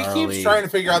 Charlie. He keeps trying to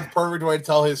figure out the perfect way to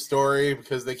tell his story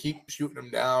because they keep shooting him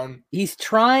down. He's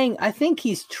trying. I think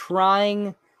he's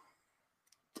trying.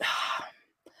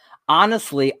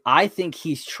 Honestly, I think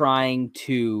he's trying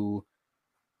to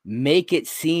make it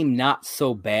seem not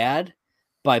so bad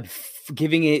by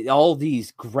giving it all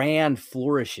these grand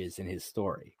flourishes in his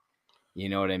story. You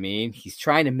know what I mean? He's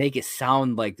trying to make it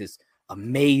sound like this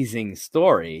amazing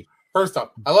story. First off,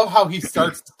 I love how he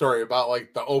starts the story about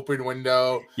like the open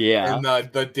window, and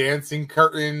the dancing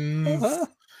curtains, and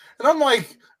I'm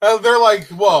like, They're like,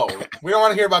 whoa, we don't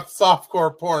want to hear about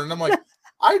softcore porn. And I'm like,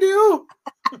 I do.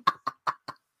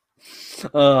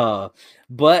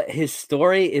 But his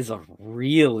story is a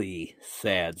really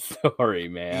sad story,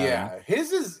 man. Yeah,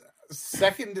 his is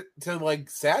second to like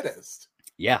saddest.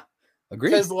 Yeah,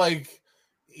 agreed. Because like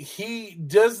he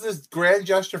does this grand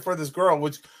gesture for this girl,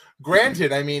 which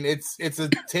granted, I mean it's a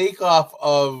takeoff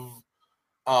of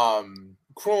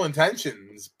Cruel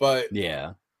Intentions, but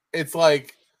yeah, it's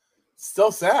like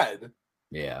still sad.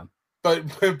 Yeah. But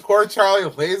poor Charlie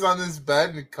lays on this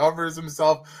bed and covers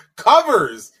himself.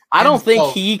 I don't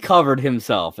think he covered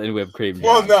himself in whipped cream jam.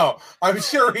 Well, no, I'm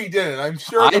sure he didn't. I'm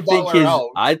sure the butler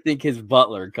helped. I think his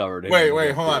butler covered him.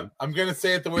 Wait, hold on. I'm gonna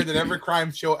say it the way that every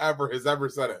crime show ever has ever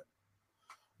said it.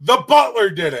 The butler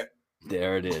did it.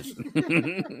 There it is.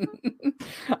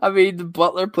 I mean, the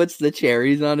butler puts the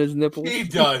cherries on his nipples. He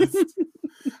does.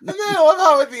 And then I love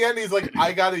how at the end he's like,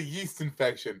 I got a yeast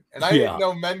infection. And I didn't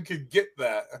know men could get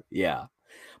that. Yeah.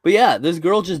 But yeah, this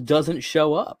girl just doesn't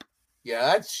show up. Yeah,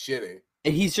 that's shitty.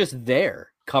 And he's just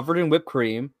there, covered in whipped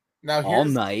cream all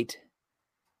night.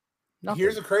 Nothing.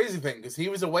 Here's a crazy thing, because he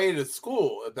was away to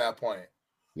school at that point.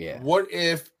 Yeah. What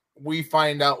if we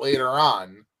find out later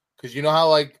on, because you know how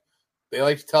like they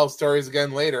like to tell stories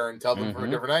again later and tell them from a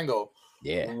different angle.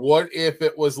 Yeah. What if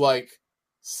it was like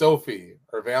Sophie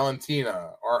or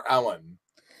Valentina or Ellen?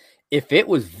 If it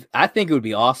was, I think it would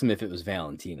be awesome if it was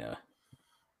Valentina.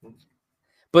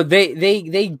 But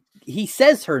he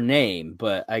says her name,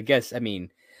 but I guess, I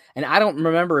mean, and I don't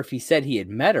remember if he said he had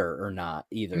met her or not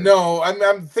either. No, I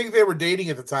think they were dating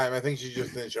at the time. I think she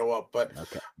just didn't show up. But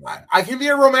okay. I can be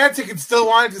a romantic and still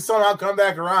want to somehow come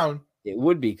back around. It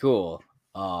would be cool.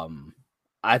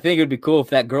 I think it would be cool if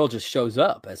that girl just shows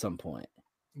up at some point.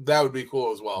 That would be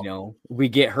cool as well. You know, we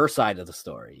get her side of the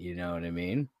story. You know what I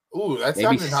mean? Ooh, that's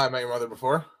happened in How I Met Your Mother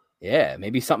before. Yeah,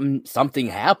 maybe something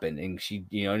happened, and she,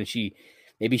 you know, and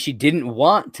maybe she didn't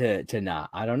want to not.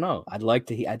 I don't know. I'd like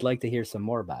to hear some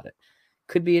more about it.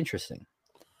 Could be interesting.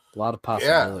 A lot of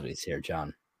possibilities here,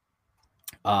 John.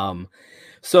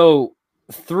 So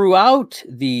throughout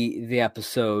the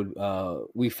episode,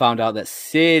 we found out that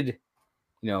Sid,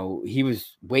 you know, he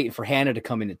was waiting for Hannah to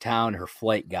come into town. Her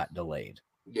flight got delayed.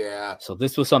 Yeah. So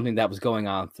this was something that was going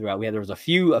on throughout. There was a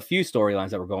few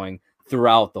storylines that were going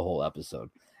throughout the whole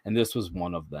episode, and this was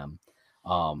one of them.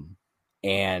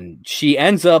 And she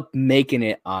ends up making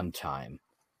it on time.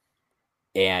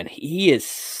 And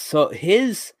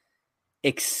his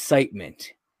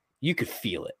excitement, you could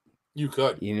feel it. You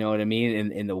could. You know what I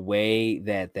mean? In the way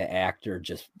that the actor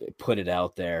just put it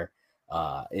out there.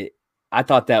 I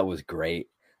thought that was great.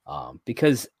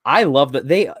 Because I love that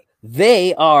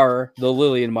they are the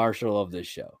Lillian Marshall of this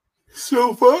show.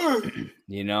 So fun.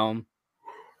 You know?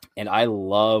 And I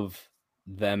love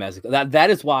them as that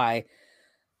is why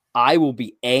I will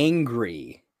be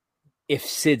angry if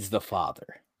Sid's the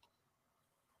father.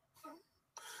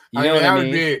 You know what I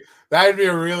mean? That'd be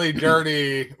a really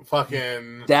dirty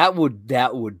fucking. That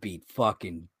would be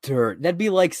fucking dirt. That'd be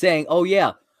like saying, "Oh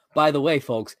yeah, by the way,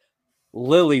 folks,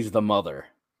 Lily's the mother."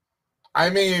 I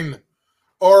mean,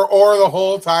 or the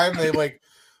whole time they like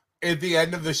at the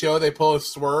end of the show they pull a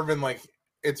swerve and like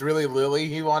it's really Lily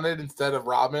he wanted instead of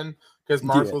Robin because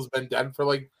Marshall's been dead for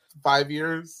like 5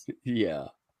 years. Yeah.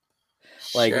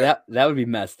 Like that would be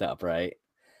messed up, right?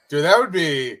 Dude, that would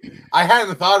be. I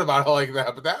hadn't thought about it like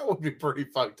that, but that would be pretty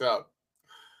fucked up.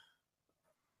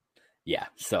 Yeah,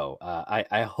 so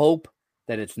I hope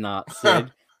that it's not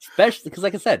Sid, especially because,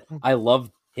 like I said, I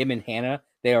love him and Hannah.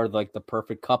 They are like the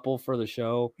perfect couple for the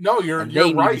show. No, you're right.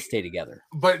 They need to stay together.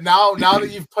 But now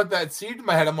that you've put that seed in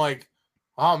my head, I'm like,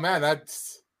 oh man,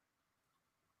 that's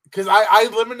because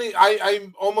I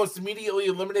almost immediately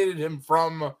eliminated him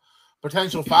from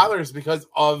potential fathers because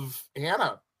of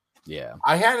Hannah. Yeah.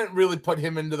 I hadn't really put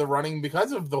him into the running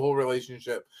because of the whole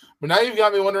relationship. But now you've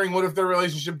got me wondering, what if their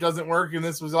relationship doesn't work and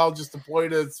this was all just a ploy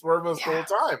to swerve us the whole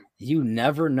time? You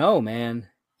never know, man.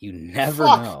 You never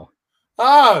know.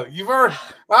 You've heard.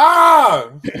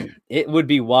 It would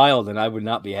be wild and I would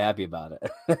not be happy about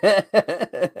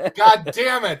it. God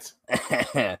damn it.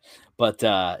 But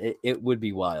it would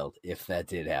be wild if that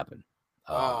did happen.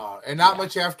 And not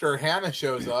much after Hannah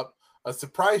shows up, a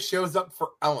surprise shows up for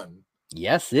Ellen.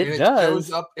 Yes, it does. It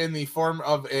shows up in the form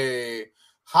of a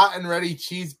hot and ready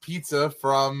cheese pizza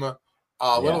from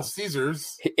Little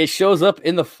Caesars. It shows up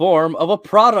in the form of a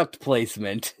product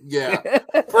placement. Yeah,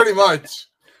 pretty much.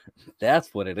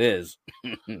 That's what it is.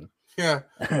 Yeah,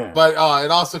 but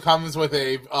it also comes with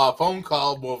a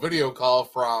video call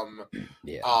from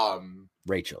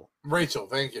Rachel. Rachel,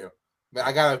 thank you.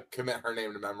 I gotta commit her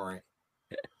name to memory.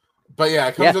 But yeah,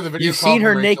 it comes with a video. You've seen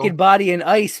her naked body in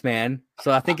ice, man.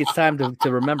 So I think it's time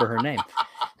to remember her name.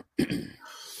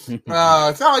 It's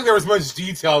not like there was much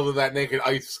detail to that naked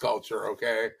ice sculpture,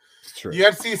 okay? It's true. You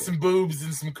got to see some boobs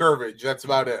and some curvage. That's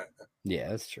about it. Yeah,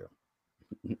 that's true.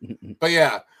 But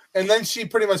yeah, and then she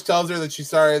pretty much tells her that she's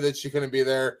sorry that she couldn't be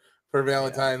there for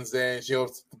Valentine's Day, and she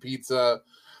hopes the pizza.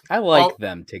 I like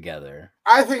them together.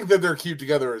 I think that they're cute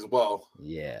together as well.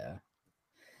 Yeah.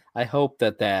 I hope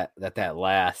that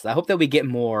lasts. I hope that we get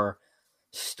more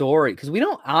story, because we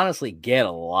don't honestly get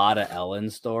a lot of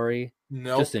Ellen's story,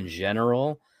 just in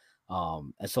general.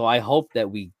 And so I hope that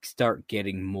we start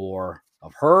getting more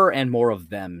of her and more of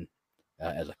them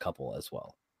as a couple as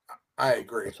well. I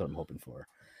agree. That's what I'm hoping for.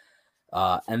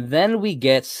 And then we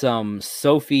get some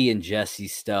Sophie and Jesse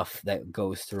stuff that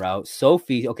goes throughout.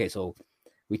 Sophie, okay, so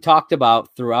we talked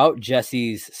about throughout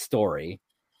Jesse's story,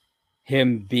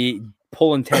 him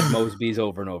pulling Ted Mosby's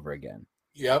over and over again.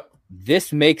 Yep.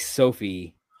 This makes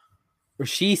Sophie, or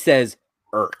she says,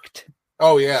 irked.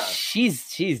 Oh yeah.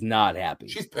 She's not happy.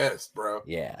 She's pissed, bro.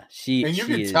 Yeah. And you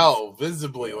can tell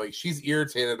visibly, like, she's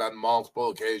irritated on multiple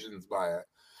occasions by it.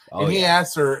 And he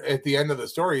asks her at the end of the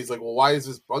story, he's like, well, why does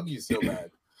this bug you so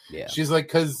bad? Yeah. She's like,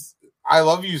 because I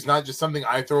love you is not just something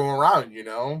I throw around, you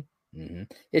know? Mm-hmm.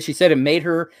 Yeah, she said it made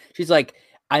her, she's like,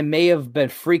 I may have been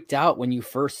freaked out when you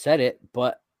first said it,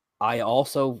 but it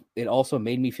also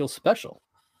made me feel special.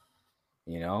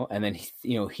 You know, and then,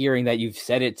 you know, hearing that you've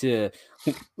said it to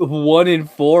 1 in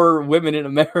 4 women in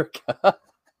America, which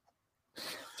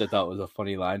I thought was a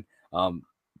funny line.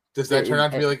 Does that turn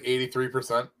out to be like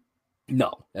 83%?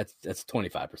 No, that's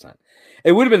 25%.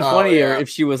 It would have been funnier if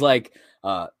she was like,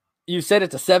 you said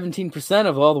it to 17%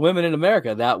 of all the women in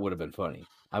America. That would have been funny.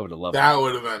 I would have loved that. That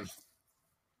would have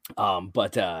been.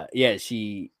 But yeah,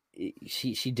 she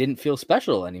didn't feel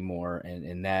special anymore,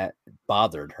 and that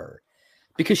bothered her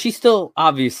because she still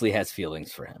obviously has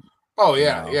feelings for him. Oh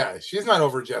yeah, yeah. She's not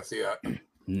over Jesse yet.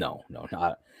 No,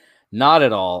 not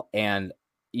at all. And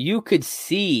you could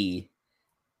see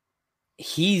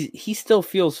he still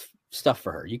feels stuff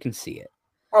for her. You can see it.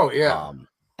 Oh yeah.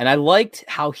 And I liked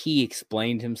how he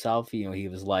explained himself. You know, he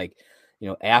was like, you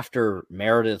know, after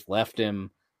Meredith left him,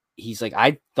 he's like,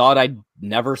 I thought I'd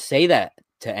never say that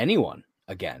to anyone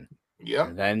again. Yeah.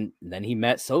 And then he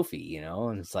met Sophie, you know,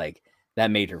 and it's like that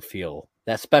made her feel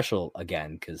that special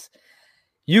again, because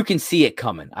you can see it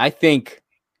coming. I think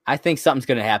something's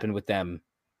going to happen with them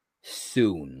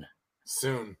soon.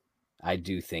 I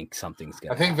do think something's going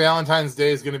to happen. I think Valentine's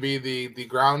Day is going to be the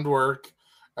groundwork,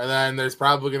 and then there's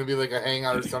probably going to be like a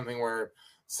hangout or something where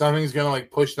something's going to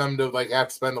like push them to like have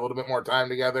to spend a little bit more time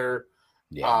together.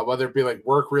 Yeah. Whether it be like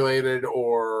work related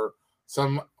or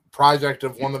some project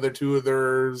of one of the two of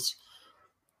theirs,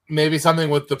 maybe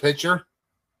something with the pitcher.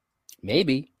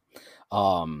 Maybe.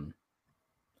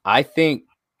 I think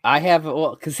I have,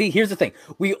 well, because see, here's the thing.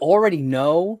 We already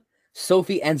know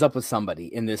Sophie ends up with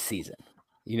somebody in this season.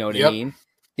 You know what I mean?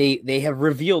 They have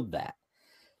revealed that.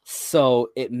 So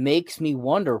it makes me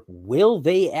wonder, will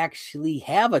they actually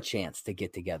have a chance to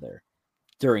get together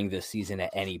during this season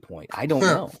at any point? I don't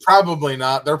know. Probably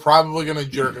not. They're probably going to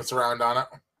jerk us around on it.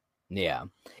 Yeah.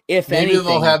 If maybe anything,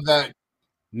 they'll have that.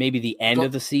 Maybe the end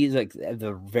of the season, like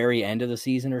the very end of the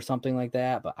season or something like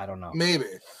that, but I don't know. Maybe.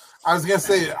 I was going to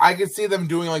say, I could see them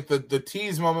doing like the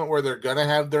tease moment where they're going to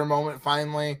have their moment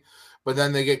finally, but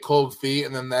then they get cold feet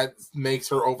and then that makes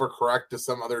her overcorrect to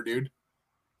some other dude.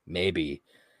 Maybe.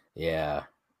 Yeah.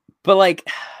 But like,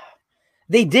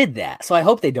 they did that, so I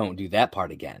hope they don't do that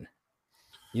part again.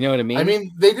 You know what I mean? I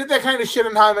mean, they did that kind of shit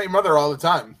in How I Met Your Mother all the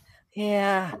time.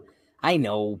 Yeah, I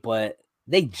know, but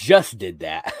they just did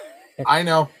that. I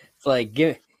know. It's like,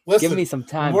 give me some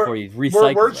time before you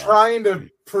recycle. We're trying to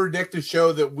predict a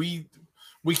show that we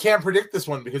can't predict this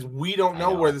one because we don't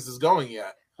know where this is going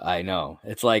yet. I know.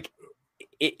 It's like,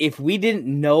 if we didn't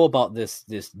know about this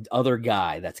other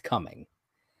guy that's coming,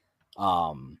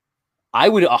 I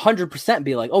would 100%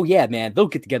 be like, oh yeah, man, they'll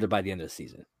get together by the end of the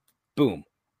season. Boom.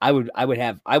 I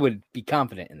would be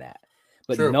confident in that.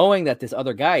 But knowing that this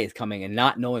other guy is coming and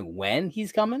not knowing when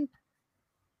he's coming,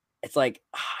 it's like,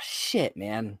 shit,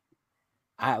 man.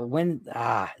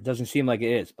 It doesn't seem like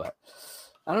it is, but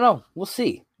I don't know. We'll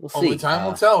see. Only time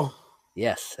will tell.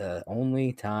 Yes,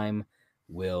 only time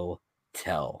will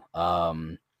tell.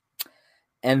 And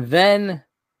then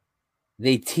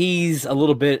they tease a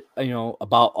little bit, you know,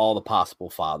 about all the possible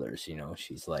fathers. You know,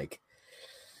 she's like,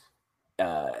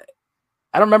 I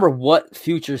don't remember what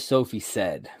future Sophie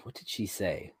said. What did she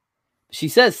say? She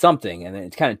says something, and then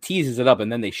it kind of teases it up,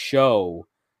 and then they show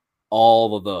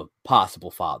all of the possible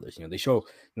fathers. You know, they show,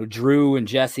 you know, Drew and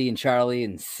Jesse and Charlie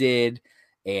and Sid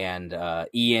and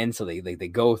Ian. So they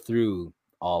go through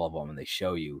all of them and they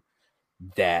show you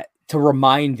that to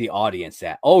remind the audience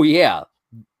that, oh yeah,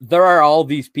 there are all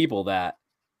these people that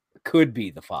could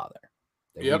be the father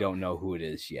that we don't know who it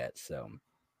is yet. So,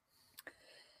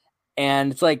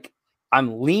 and it's like,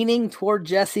 I'm leaning toward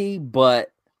Jesse,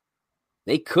 but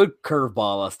they could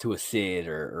curveball us to a Sid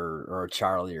or a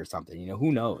Charlie or something. You know,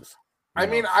 who knows? I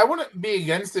mean, I wouldn't be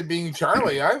against it being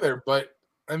Charlie either, but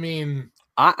I mean,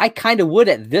 I kind of would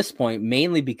at this point,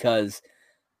 mainly because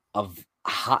of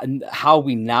how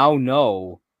we now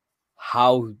know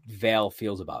how Val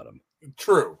feels about him.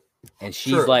 True. And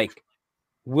she's like,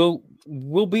 we'll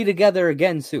be together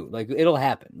again soon. Like, it'll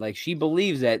happen. Like, she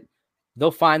believes that they'll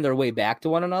find their way back to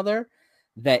one another,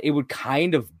 that it would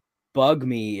kind of bug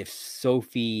me if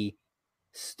Sophie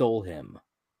stole him.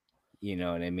 You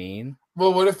know what I mean?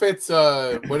 Well, what if it's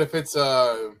what's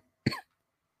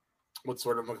the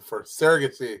word I'm looking for?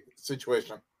 Surrogacy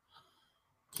situation.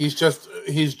 He's just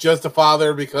a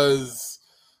father because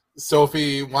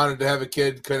Sophie wanted to have a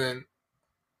kid, couldn't.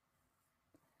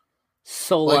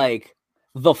 So like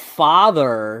the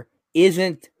father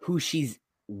isn't who she's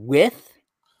with?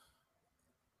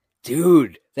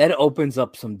 Dude, that opens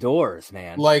up some doors,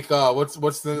 man. Like what's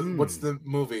the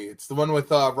movie? It's the one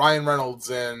with Ryan Reynolds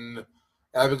and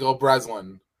Abigail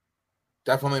Breslin.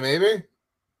 Definitely Maybe?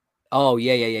 Oh,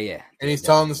 yeah. And he's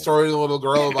telling the story to the little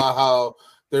girl about how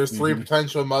there's 3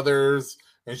 potential mothers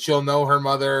and she'll know her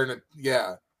mother, and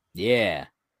Yeah.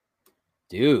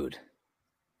 Dude.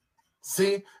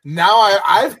 See, now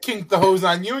I've kinked the hose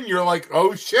on you and you're like,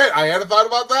 oh shit, I hadn't thought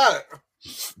about that.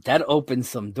 That opens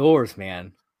some doors,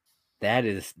 man. That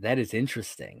is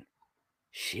interesting.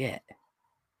 Shit.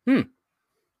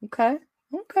 Okay.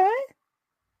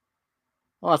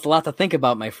 Well, that's a lot to think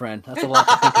about, my friend. That's a lot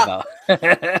to think about.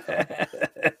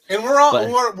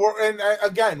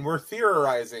 And we're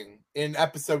theorizing in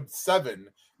episode 7. And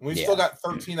we've still got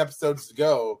 13 episodes to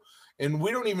go. And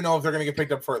we don't even know if they're going to get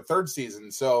picked up for a 3rd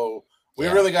season. So we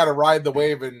really got to ride the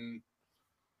wave. And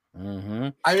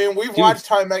I mean, we've watched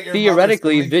How I Met Your Mother.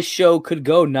 Theoretically, this show could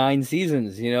go 9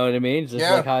 seasons. You know what I mean? Just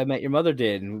like How I Met Your Mother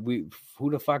did. And who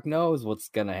the fuck knows what's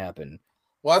going to happen?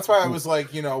 Well, that's why I was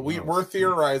like, we're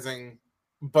theorizing,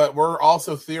 but we're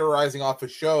also theorizing off a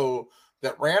show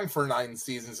that ran for 9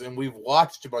 seasons and we've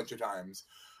watched a bunch of times.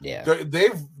 Yeah,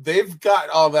 they've got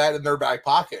all that in their back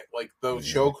pocket, like those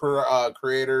show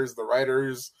creators, the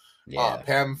writers,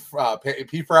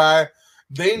 P. Fry.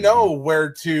 They know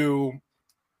where to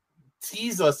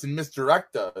tease us and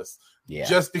misdirect us,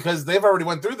 just because they've already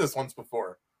went through this once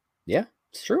before. Yeah,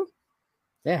 it's true.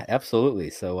 Yeah,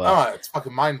 absolutely. So, it's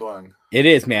fucking mind blowing. It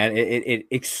is, man. It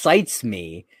excites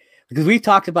me because we've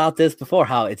talked about this before.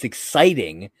 How it's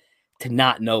exciting to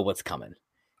not know what's coming,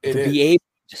 be able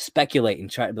to speculate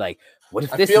and try to be like, what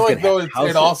if this? I feel like though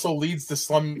it also leads to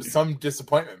some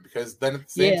disappointment, because then at the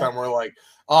same time we're like,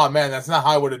 oh man, that's not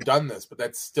how I would have done this, but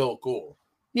that's still cool.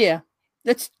 Yeah,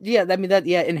 I mean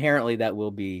inherently that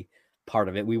will be part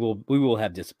of it. We will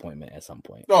have disappointment at some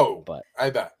point. Oh, but I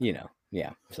bet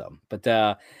So, but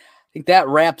I think that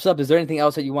wraps up. Is there anything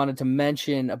else that you wanted to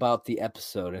mention about the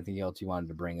episode? Anything else you wanted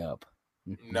to bring up?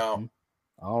 No.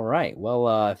 All right.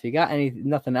 Well, if you got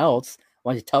nothing else,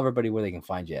 why don't you tell everybody where they can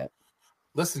find you at?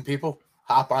 Listen, people,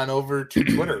 hop on over to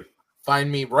Twitter.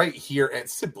 Find me right here at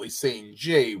Simply Saying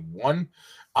J1.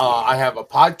 I have a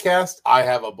podcast. I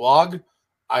have a blog.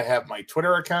 I have my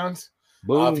Twitter account.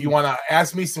 If you want to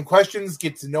ask me some questions,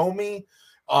 get to know me.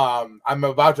 I'm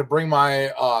about to bring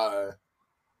my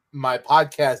my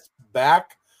podcast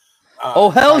back. Oh,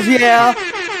 hell yeah.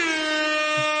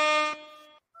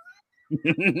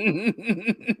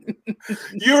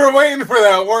 You were waiting for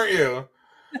that, weren't you?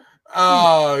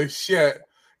 Oh shit.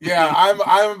 Yeah,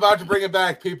 I'm about to bring it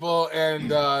back, people, and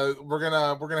we're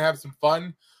gonna have some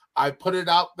fun. I put it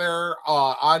out there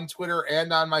on Twitter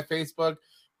and on my Facebook,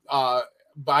 but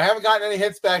I haven't gotten any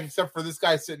hits back except for this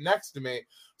guy sitting next to me.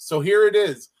 So here it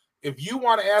is. If you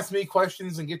want to ask me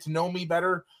questions and get to know me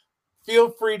better, feel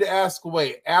free to ask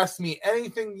away. Ask me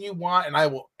anything you want, and I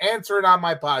will answer it on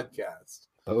my podcast.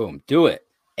 Boom. Do it.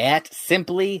 At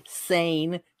Simply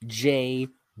Sane J1.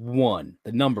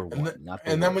 The number 1.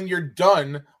 Then when you're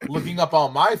done looking up all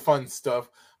my fun stuff,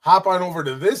 hop on over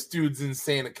to this dude's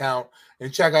insane account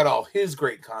and check out all his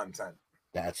great content.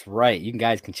 That's right. You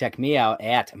guys can check me out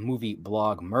at Movie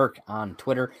Blog Merc on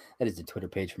Twitter. That is the Twitter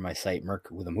page for my site, Merc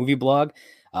with a Movie Blog.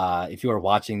 If you are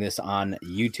watching this on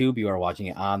YouTube, you are watching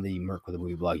it on the Merc with a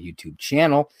Movie Blog YouTube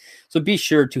channel. So be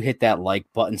sure to hit that like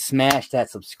button, smash that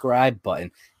subscribe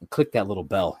button, and click that little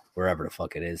bell wherever the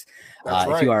fuck it is. That's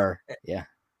right. If you are,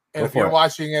 and if you're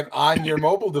watching it on your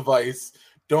mobile device,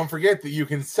 don't forget that you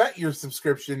can set your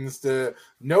subscriptions to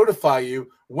notify you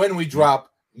when we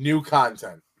drop new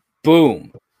content.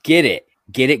 Boom. Get it.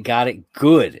 Got it.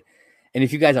 Good. And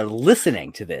if you guys are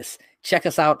listening to this, check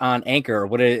us out on Anchor, or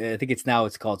what I think it's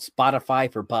called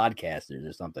Spotify for podcasters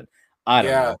or something. I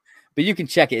don't know. But you can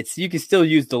check it. You can still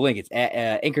use the link. It's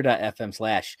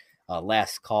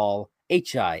anchor.fm/last call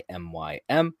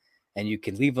HIMYM. And you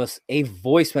can leave us a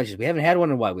voice message. We haven't had one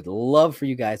in a while. We'd love for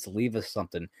you guys to leave us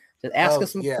something. Just ask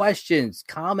us some questions,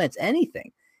 comments,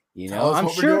 anything. Tell us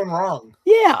what we're doing wrong.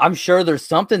 Yeah, I'm sure there's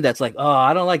something that's like, oh,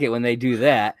 I don't like it when they do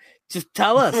that. Just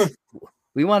tell us.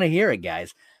 We want to hear it,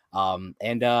 guys. And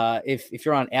if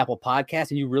you're on Apple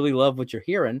Podcasts and you really love what you're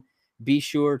hearing, be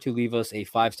sure to leave us a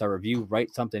 5-star review.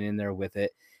 Write something in there with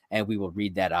it, and we will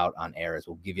read that out on air.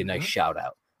 We'll give you a nice shout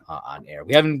out on air.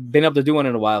 We haven't been able to do one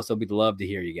in a while, so we'd love to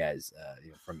hear you guys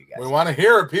from you guys. We want to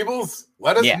hear it, peoples.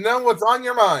 Let us know what's on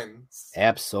your minds.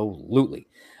 Absolutely.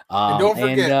 And don't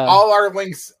forget all our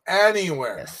links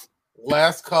anywhere. Yes.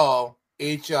 Last call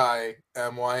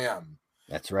HIMYM.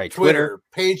 That's right. Twitter,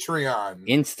 Patreon,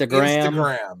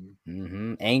 Instagram,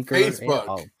 Anchor,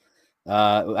 Facebook.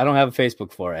 I don't have a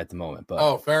Facebook for it at the moment,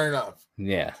 but fair enough.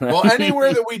 Yeah. Well,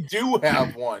 anywhere that we do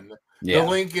have one, the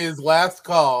link is Last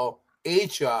Call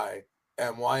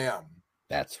HIMYM.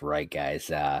 That's right, guys.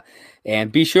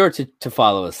 And be sure to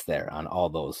follow us there on all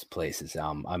those places.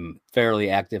 I'm fairly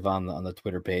active on the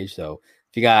Twitter page, so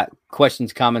if you got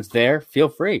questions, comments there, feel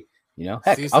free.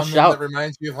 Heck, see I'll something shout. that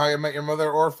reminds you of how you met your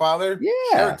mother or father? Yeah,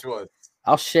 share it to us.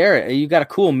 I'll share it. You got a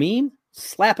cool meme?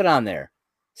 Slap it on there.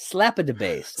 Slap it to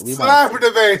base. Slap it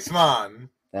to base, man.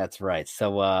 That's right.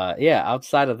 So,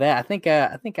 outside of that, I think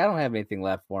I don't have anything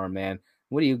left for him, man.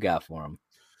 What do you got for him?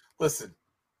 Listen,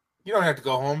 you don't have to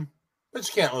go home, but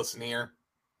you can't listen here.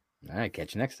 All right,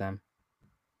 catch you next time.